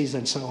 VOCs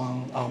and so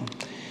on.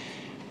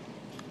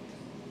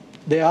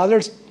 The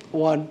other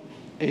one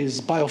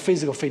is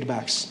biophysical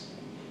feedbacks,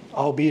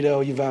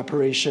 albedo,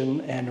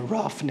 evaporation, and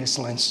roughness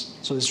length.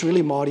 So this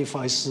really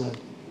modifies the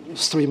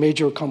three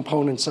major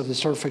components of the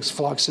surface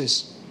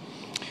fluxes.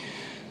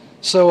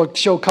 So I'll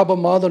show a couple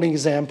modeling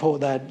examples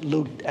that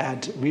looked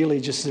at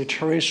really just the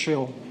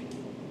terrestrial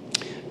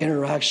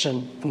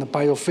interaction and the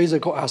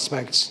biophysical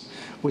aspects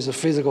with the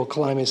physical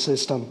climate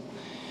system.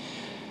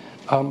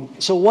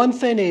 So one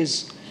thing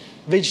is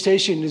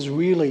vegetation is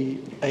really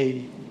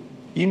a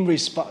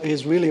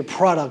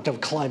product of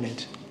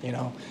climate.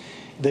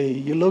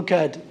 You look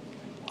at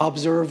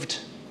observed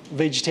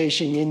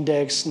vegetation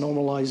index,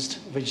 normalized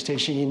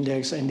vegetation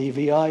index, and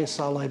EVI,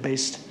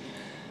 satellite-based.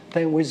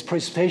 Then with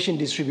precipitation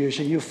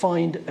distribution, you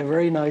find a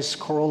very nice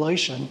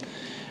correlation,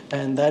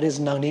 and that is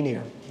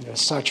nonlinear,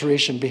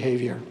 saturation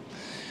behavior.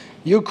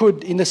 You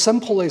could, in the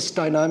simplest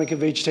dynamic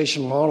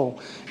vegetation model,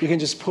 you can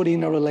just put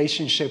in a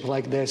relationship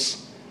like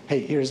this. Hey,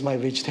 here's my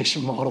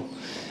vegetation model.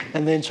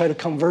 And then try to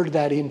convert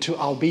that into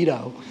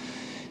albedo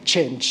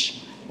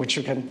change, which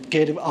you can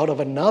get out of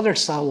another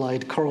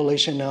satellite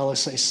correlation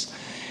analysis.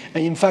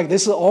 And in fact,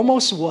 this is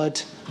almost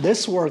what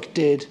this work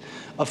did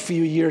a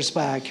few years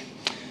back.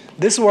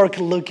 This work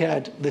looked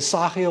at the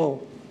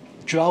Sahel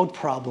drought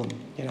problem.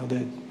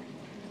 The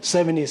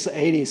 70s,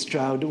 80s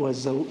drought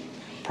was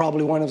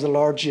probably one of the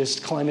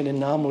largest climate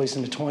anomalies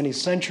in the 20th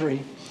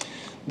century.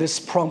 This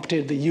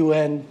prompted the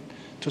UN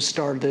to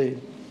start the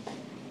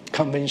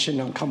Convention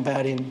on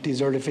Combating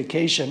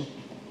Desertification.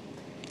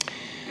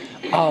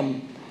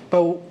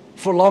 But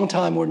for a long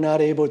time, we're not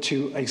able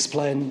to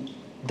explain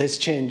this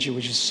change,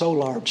 which is so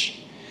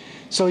large.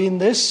 So in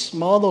this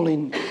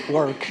modeling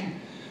work,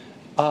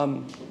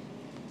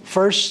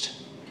 first,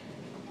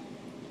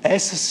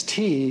 SST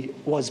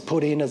was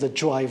put in as a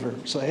driver.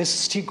 So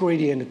SST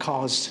gradient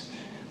caused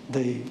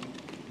the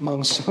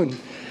monsoon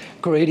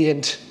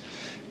gradient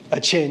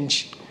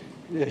change,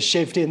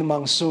 shift in the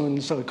monsoon,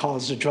 so it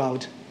caused the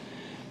drought.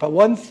 But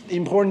one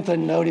important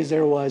thing to notice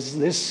there was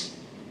this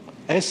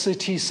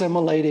SCT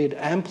simulated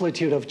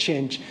amplitude of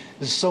change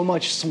is so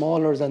much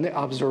smaller than the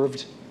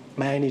observed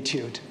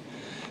magnitude.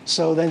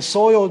 So then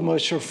soil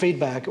moisture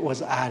feedback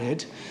was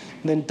added,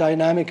 then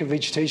dynamic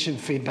vegetation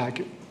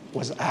feedback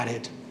was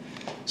added.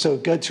 So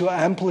get to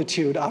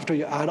amplitude after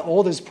you add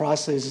all these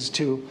processes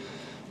to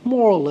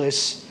more or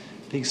less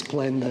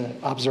explain the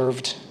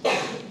observed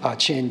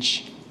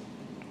change.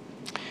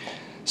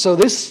 So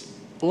this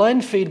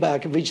land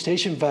feedback,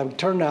 vegetation feedback,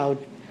 turned out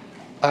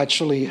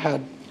actually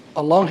had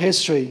a long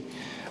history.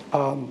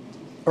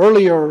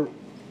 Earlier,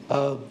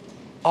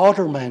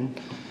 Otterman,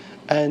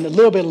 and a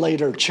little bit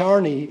later,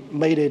 Charney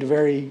made it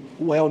very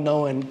well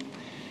known.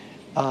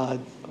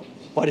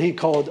 What he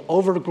called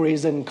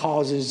overgrazing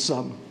causes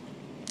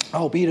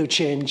albedo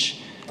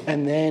change,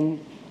 and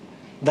then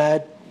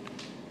that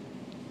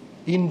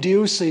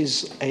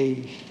induces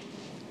a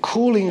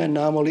cooling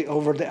anomaly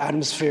over the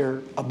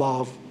atmosphere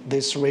above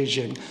this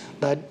region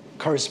that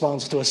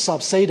corresponds to a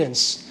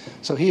subsidence.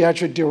 So he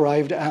actually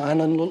derived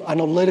an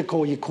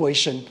analytical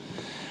equation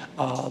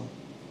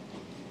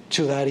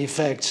to that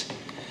effect.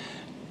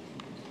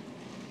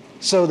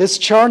 So this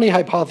Charney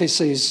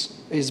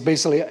hypothesis is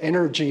basically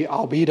energy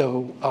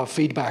albedo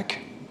feedback.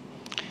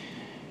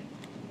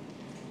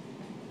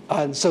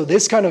 And so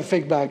this kind of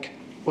feedback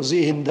was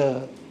in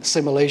the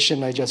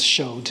simulation I just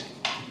showed.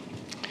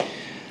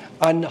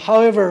 And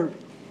however,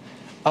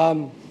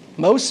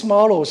 most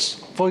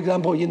models, for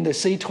example, in the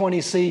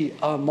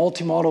C20C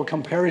multi-model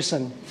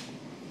comparison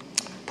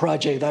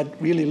project that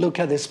really look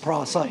at this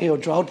Sahel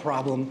drought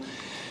problem,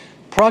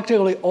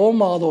 practically all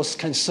models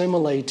can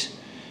simulate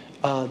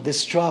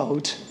this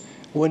drought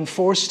when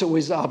forced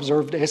with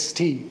observed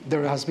ST,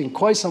 there has been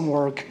quite some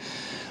work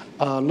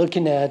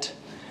looking at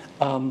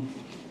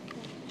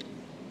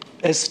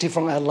ST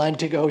from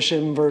Atlantic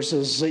Ocean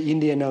versus the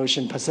Indian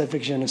Ocean,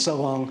 Pacific Ocean, and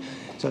so on.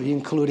 So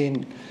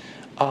including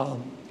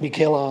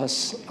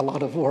Michaela's a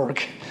lot of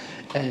work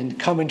and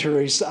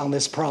commentaries on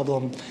this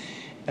problem.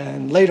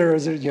 And later,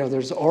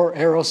 there's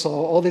aerosol,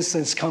 all these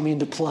things come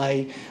into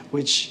play,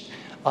 which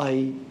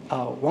I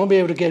won't be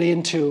able to get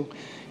into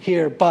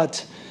here.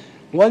 But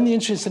one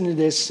interesting in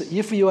this,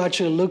 if you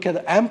actually look at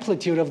the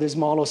amplitude of these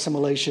model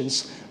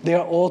simulations, they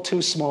are all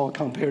too small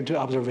compared to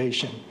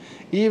observation.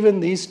 Even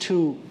these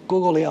two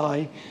googly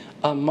eye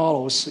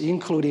models,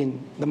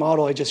 including the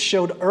model I just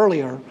showed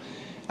earlier,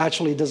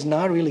 actually does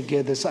not really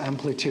get this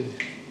amplitude,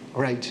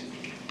 right?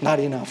 Not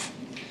enough.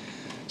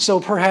 So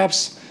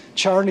perhaps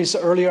Charney's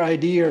earlier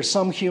idea,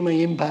 some human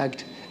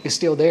impact is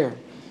still there.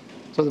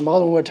 So the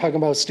model we're talking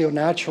about is still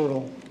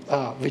natural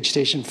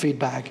vegetation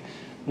feedback,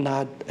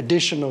 not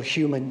additional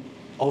human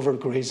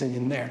overgrazing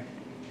in there.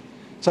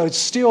 So it's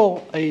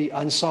still an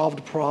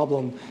unsolved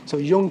problem. So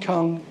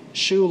Yongkang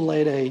Xu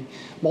led a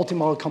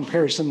multimodal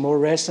comparison more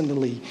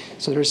recently.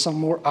 So there's some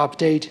more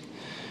update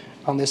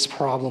on this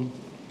problem.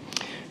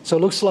 So it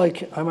looks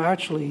like I'm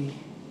actually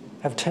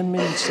have 10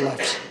 minutes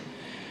left.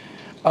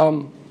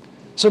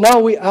 So now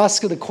we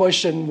ask the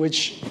question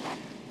which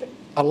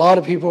a lot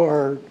of people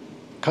are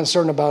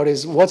concerned about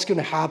is what's going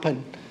to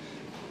happen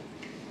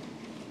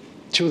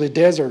to the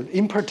desert,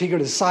 in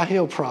particular the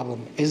Sahel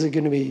problem. Is it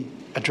going to be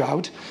a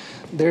drought?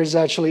 There's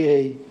actually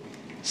a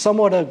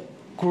somewhat a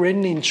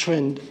greening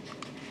trend,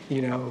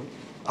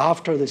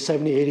 after the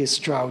 70s,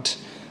 80s drought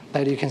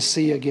that you can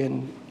see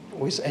again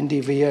with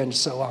NDVI and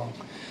so on.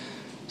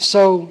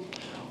 So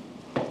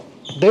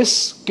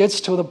this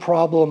gets to the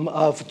problem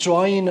of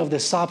drying of the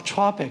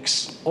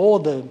subtropics, or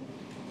the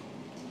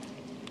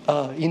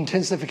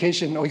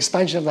intensification or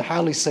expansion of the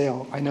Halley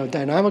cell. I know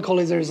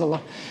dynamically there's a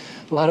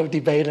lot of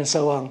debate and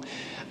so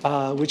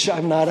on, which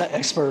I'm not an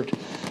expert.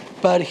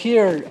 But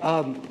here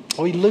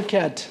we look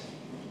at,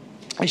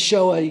 I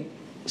show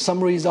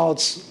some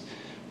results,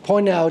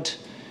 point out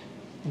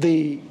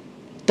the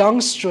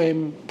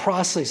downstream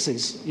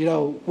processes.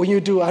 When you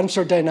do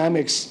atmospheric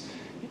dynamics,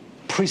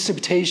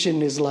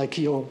 precipitation is like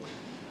your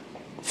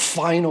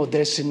final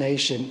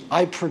destination.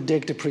 I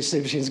predict the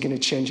precipitation is going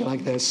to change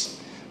like this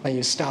when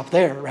you stop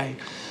there, right?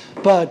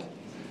 But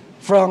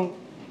from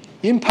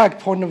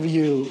impact point of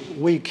view,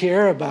 we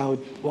care about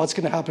what's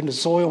going to happen to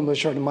soil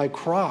moisture and my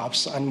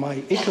crops and my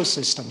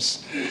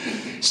ecosystems.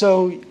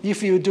 So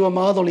if you do a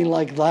modeling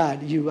like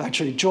that, you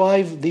actually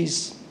drive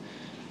these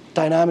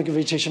dynamic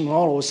vegetation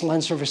models,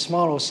 land surface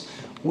models,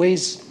 with,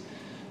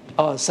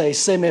 say,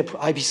 CMIP,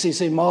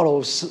 IPCC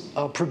models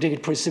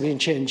predict precipitation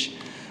change.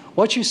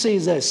 What you see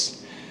is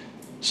this.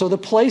 So the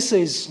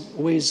places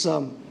with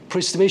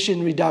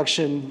precipitation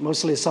reduction,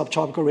 mostly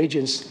subtropical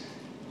regions,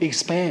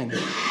 expand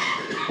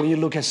when you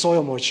look at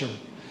soil moisture,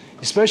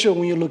 especially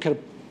when you look at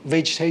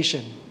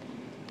vegetation.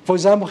 For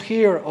example,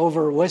 here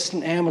over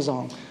Western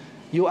Amazon,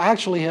 you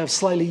actually have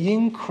slightly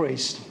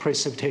increased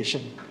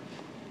precipitation,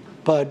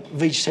 but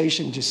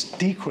vegetation just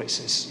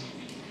decreases.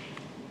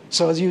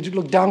 So as you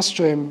look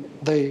downstream,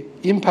 the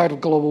impact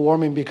of global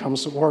warming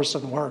becomes worse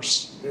and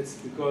worse. That's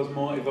because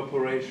more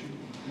evaporation,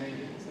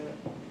 maybe, is that?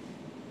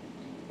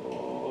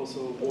 Or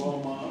also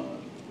warmer?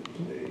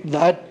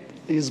 That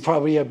is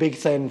probably a big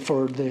thing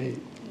for the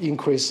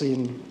increase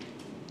in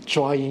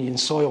drying in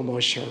soil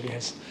moisture,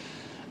 yes.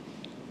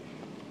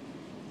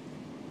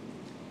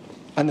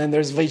 And then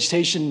there's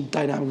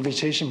dynamic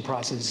vegetation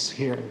process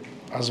here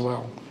as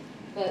well.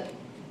 But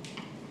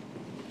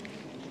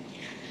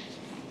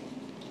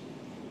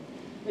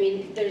I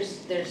mean,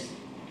 there's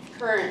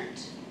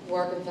current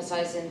work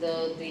emphasizing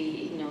that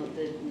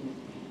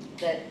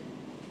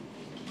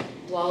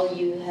while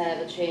you have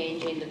a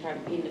change in the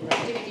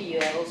productivity, you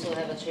also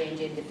have a change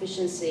in the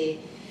efficiency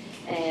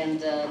and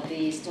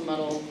the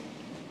stomatal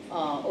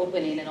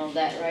opening and all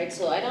that, right?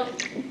 So I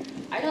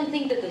don't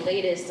think that the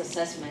latest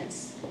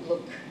assessments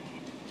look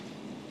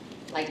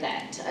like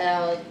that.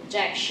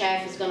 Jack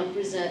Schaff is going to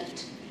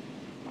present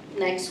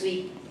next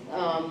week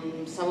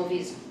some of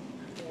his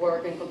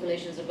work and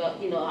compilations about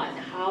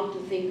how to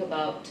think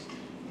about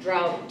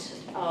drought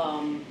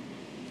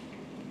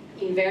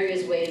in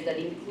various ways that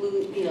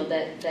include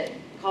that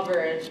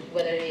cover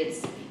whether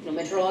it's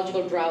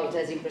meteorological drought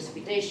as in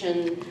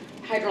precipitation,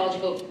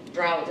 hydrological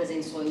drought as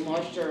in soil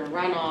moisture and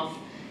runoff,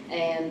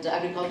 and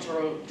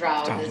agricultural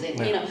drought as in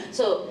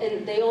so,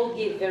 and they all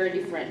give very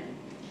different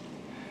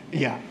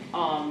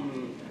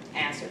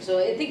answers. So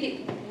I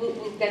think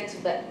we'll get to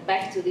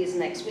back to this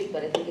next week,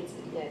 but I think it's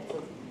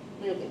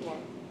a little bit more.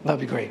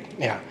 That'd be great,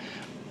 yeah.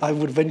 I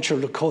would venture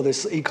to call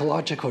this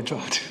ecological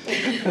drought.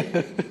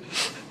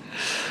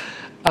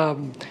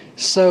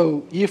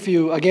 So if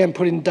you, again,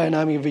 put in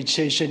dynamic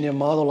vegetation in a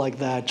model like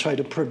that, try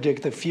to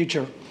predict the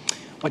future,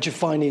 what you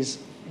find is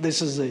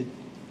this is an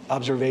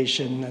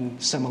observation and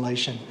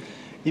simulation.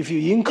 If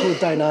you include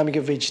dynamic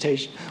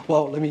vegetation,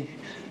 well, let me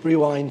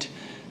rewind.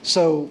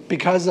 So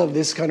because of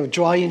this kind of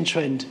drying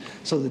trend,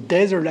 so the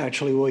desert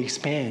actually will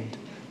expand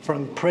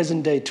from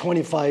present day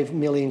 25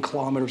 million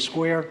kilometers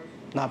square,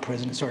 not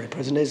present, sorry,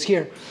 present day is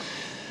here,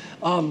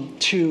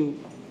 to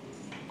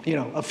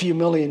a few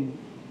million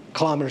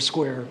kilometers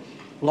square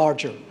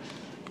larger.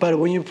 But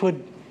when you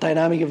put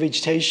dynamic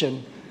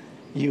vegetation,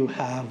 you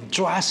have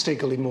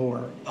drastically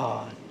more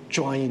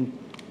drying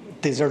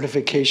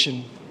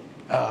desertification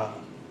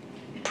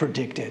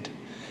predicted.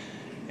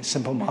 A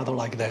simple model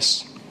like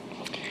this.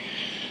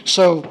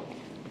 So,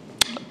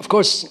 of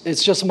course,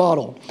 it's just a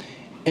model.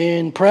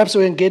 And perhaps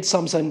we can get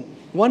something.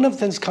 One of the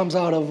things comes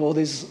out of all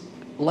these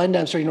land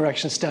atmosphere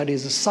interaction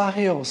studies, the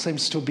Sahel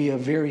seems to be a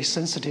very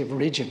sensitive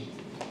region.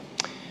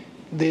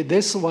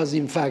 This was,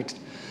 in fact,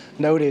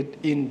 noted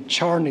in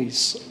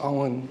Charney's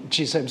on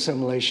GSM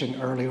simulation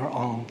earlier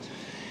on,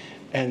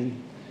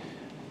 and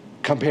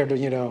compared to,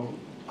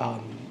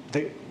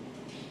 the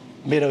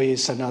Middle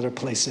East and other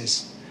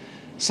places.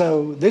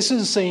 So this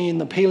is seen in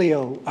the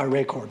paleo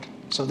record.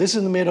 So this is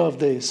in the middle of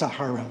the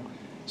Sahara.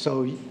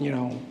 So,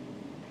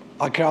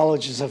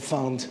 archaeologists have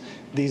found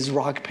these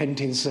rock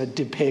paintings that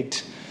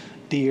depict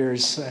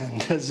deers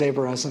and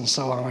zebras and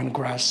so on, and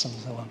grass and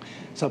so on.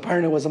 So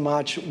apparently it was a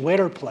much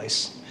wetter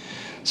place.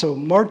 So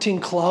Martin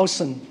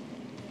Clausen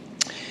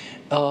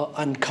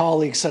and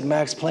colleagues at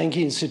Max Planck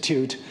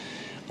Institute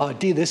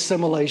did this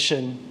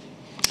simulation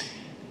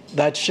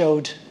that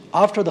showed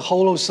after the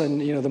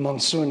Holocene, the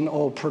monsoon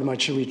all pretty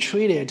much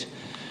retreated.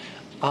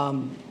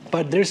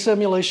 But their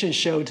simulation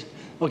showed,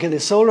 okay, the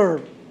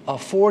solar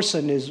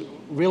forcing is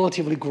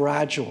relatively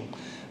gradual.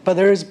 But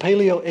there is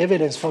paleo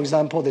evidence, for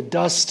example, the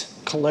dust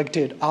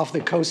collected off the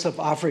coast of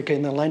Africa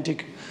in the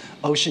Atlantic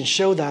Ocean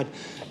show that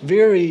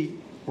very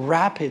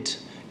rapid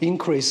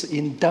increase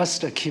in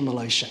dust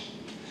accumulation.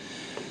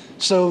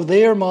 So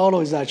their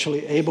model is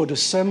actually able to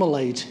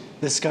simulate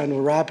this kind of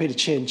rapid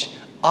change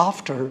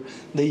after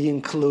they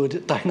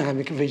include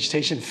dynamic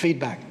vegetation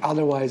feedback.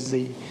 Otherwise,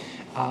 they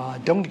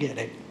don't get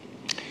it.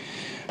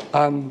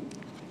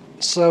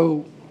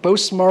 So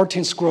both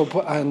Martin's group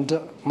and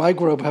my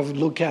group have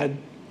looked at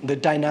the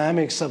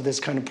dynamics of this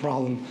kind of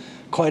problem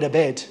quite a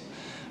bit.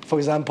 For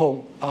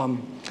example,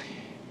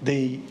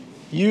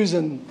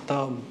 using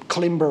the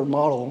Klimber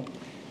model,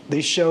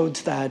 they showed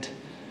that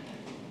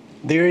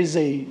there is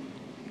a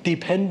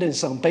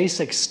dependence on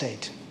basic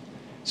state.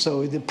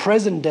 So the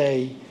present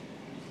day,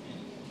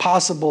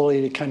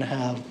 possibly it can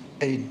have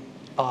a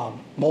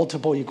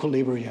multiple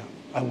equilibria,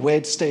 a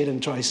wet state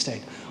and dry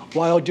state.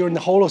 While during the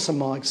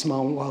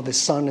Holocene, while the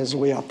sun is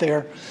way up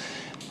there,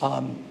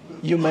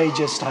 you may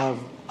just have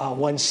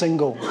one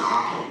single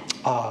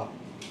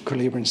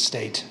equilibrium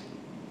state.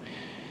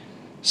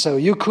 So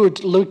you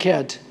could look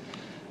at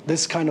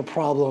this kind of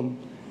problem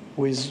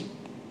with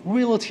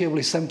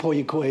relatively simple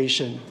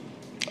equation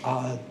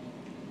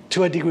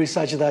to a degree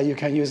such that you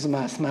can use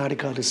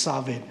mathematical to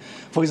solve it.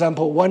 For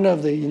example, one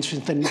of the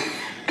interesting things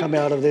coming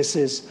out of this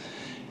is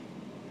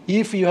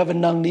if you have a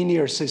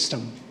nonlinear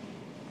system,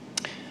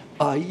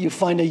 you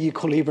find an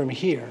equilibrium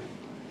here,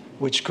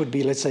 which could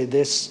be, let's say,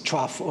 this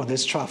trough or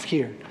this trough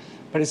here,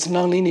 but it's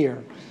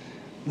nonlinear.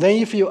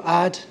 Then if you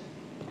add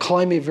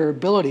climate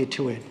variability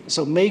to it,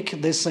 so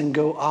make this thing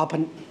go up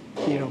and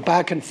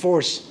back and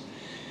forth,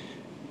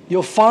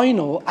 your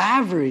final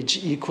average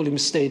equilibrium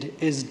state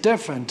is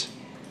different,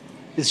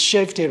 is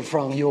shifted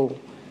from your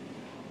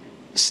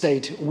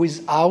state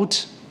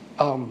without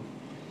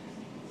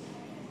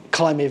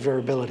climate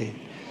variability.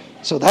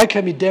 So that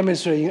can be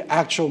demonstrated in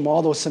actual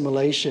model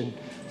simulation.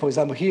 For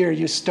example, here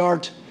you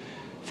start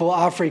for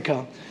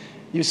Africa,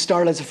 you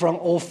start as from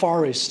all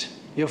forest.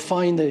 You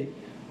find the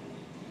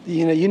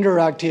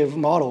interactive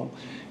model,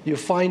 you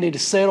find it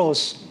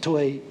settles to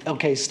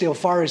a still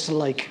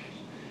forest-like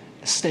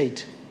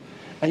state.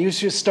 And you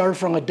should start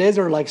from a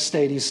desert-like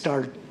state. You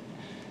start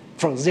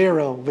from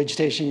zero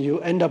vegetation, you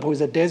end up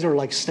with a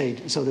desert-like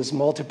state. So there's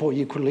multiple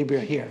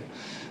equilibria here.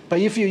 But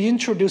if you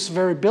introduce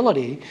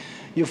variability,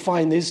 you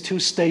find these two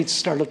states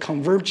start to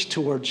converge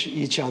towards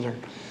each other.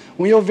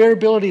 When your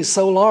variability is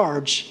so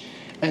large,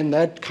 and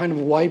that kind of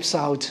wipes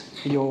out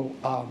your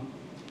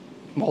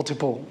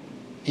multiple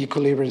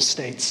equilibrium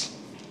states.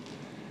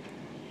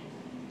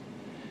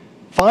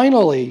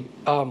 Finally,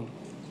 I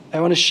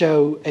want to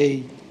show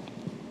a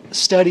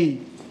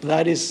study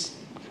that is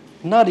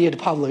not yet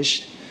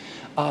published,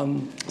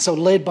 so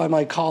led by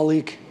my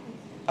colleague,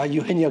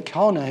 Eugenia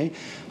Kaune,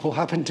 who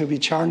happened to be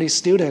Charney's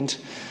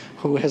student,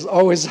 who has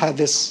always had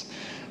this,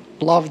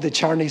 loved the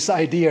Charney's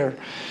idea.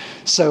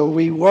 So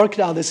we worked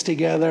on this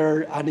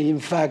together, and in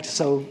fact,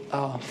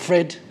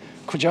 Fred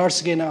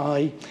Kujarski and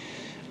I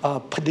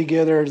put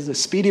together the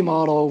speedy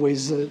model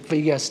with the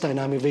Vegas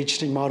dynamic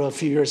vegetation model a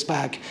few years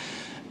back,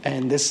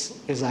 and this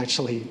is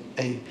actually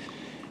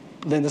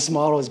this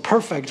model is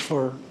perfect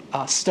for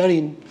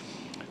studying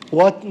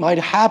what might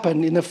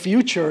happen in the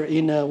future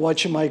in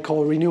what you might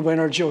call renewable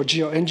energy or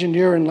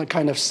geoengineering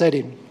kind of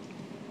setting.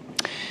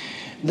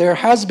 There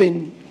has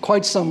been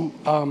quite some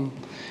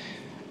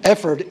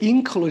effort,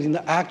 including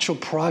the actual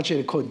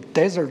project called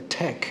Desert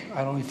Tech.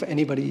 I don't know if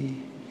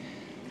anybody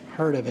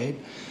heard of it.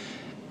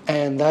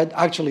 And that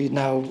actually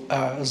now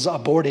is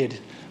aborted.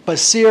 But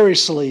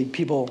seriously,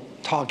 people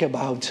talk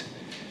about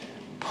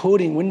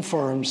putting wind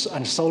farms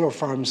and solar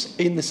farms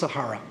in the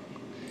Sahara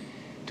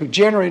to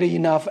generate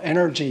enough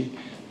energy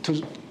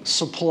to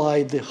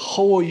supply the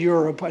whole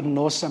Europe and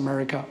North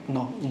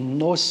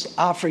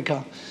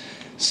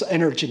Africa's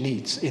energy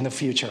needs in the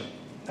future.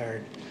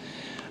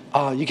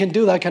 You can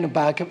do that kind of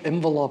back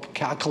envelope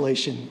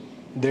calculation.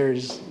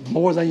 There's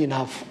more than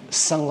enough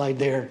sunlight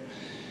there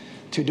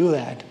to do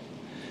that.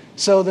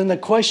 So then the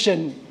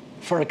question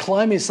for a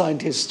climate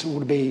scientist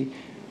would be,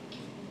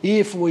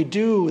 if we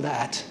do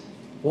that,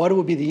 what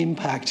would be the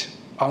impact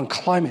on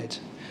climate?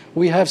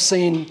 We have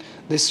seen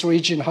this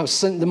region,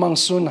 the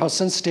monsoon, how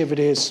sensitive it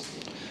is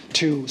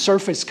to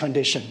surface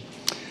condition.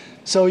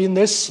 So in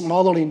this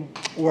modeling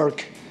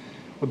work,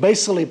 we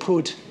basically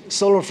put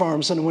solar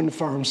farms and wind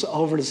farms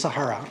over the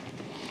Sahara.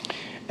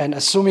 And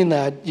assuming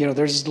that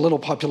there's little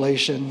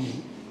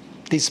population,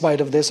 despite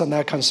of this and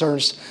that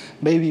concerns,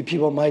 maybe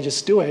people might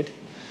just do it.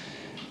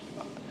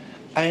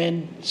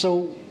 And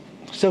so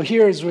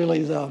here is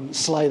really the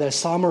slide that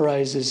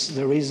summarizes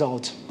the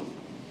result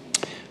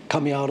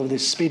coming out of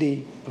this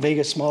speedy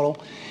Vegas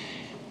model.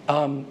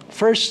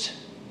 First,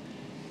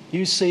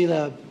 you see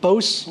that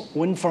both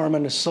wind farm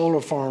and the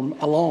solar farm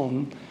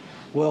alone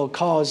will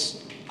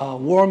cause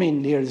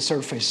warming near the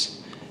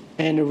surface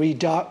and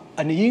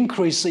an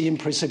increase in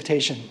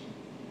precipitation.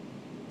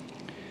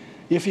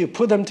 If you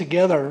put them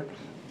together,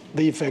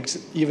 the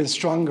effect's even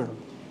stronger.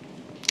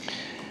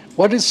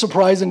 What is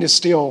surprising is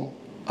still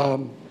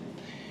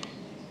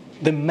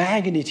the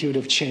magnitude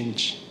of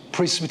change.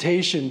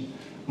 Precipitation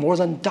more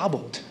than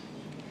doubled.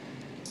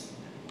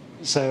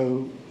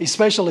 So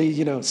especially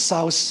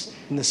south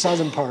in the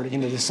southern part,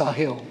 the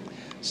Sahel.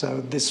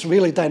 So this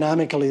really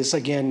dynamically is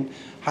again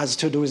has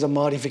to do with the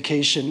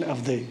modification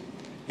of the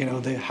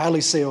the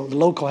helical, the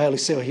local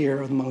helical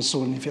here, the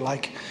monsoon, if you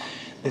like,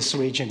 this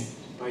region.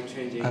 By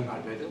changing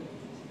albedo?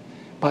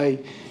 By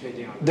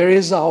there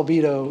is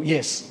albedo,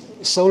 yes.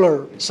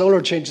 Solar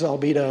changes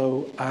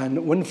albedo,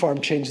 and wind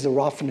farm changes the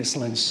roughness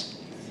length,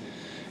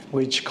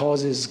 which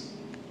causes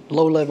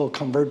low-level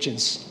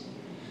convergence,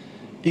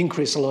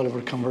 increased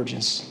low-level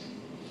convergence,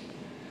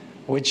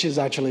 which is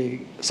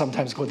actually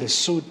sometimes called the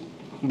Sud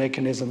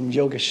mechanism,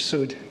 Yogesh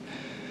Sud.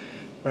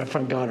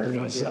 Frank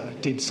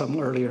Goddard did some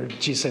earlier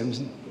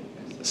GSIM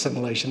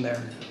simulation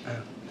there.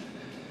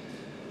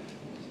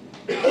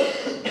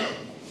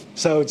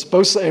 So it's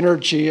both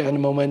energy and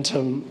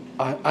momentum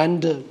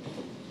and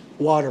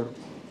water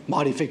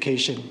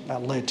modification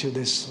that led to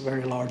this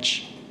very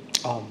large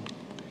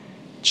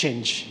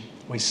change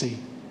we see.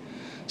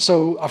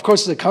 So of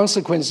course the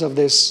consequence of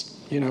this,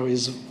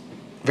 is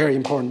very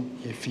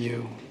important. If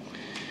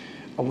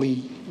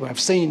we have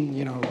seen,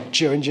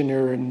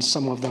 geoengineer and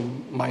some of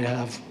them might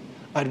have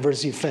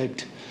adverse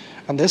effect,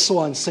 and this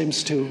one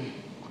seems to,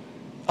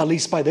 at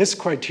least by this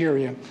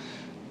criteria,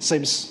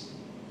 seems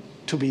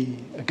to be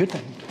a good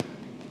thing.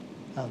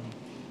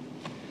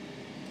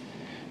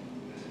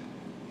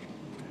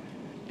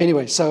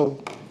 Anyway,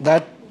 so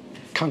that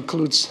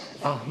concludes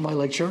my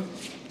lecture.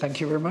 Thank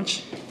you very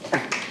much.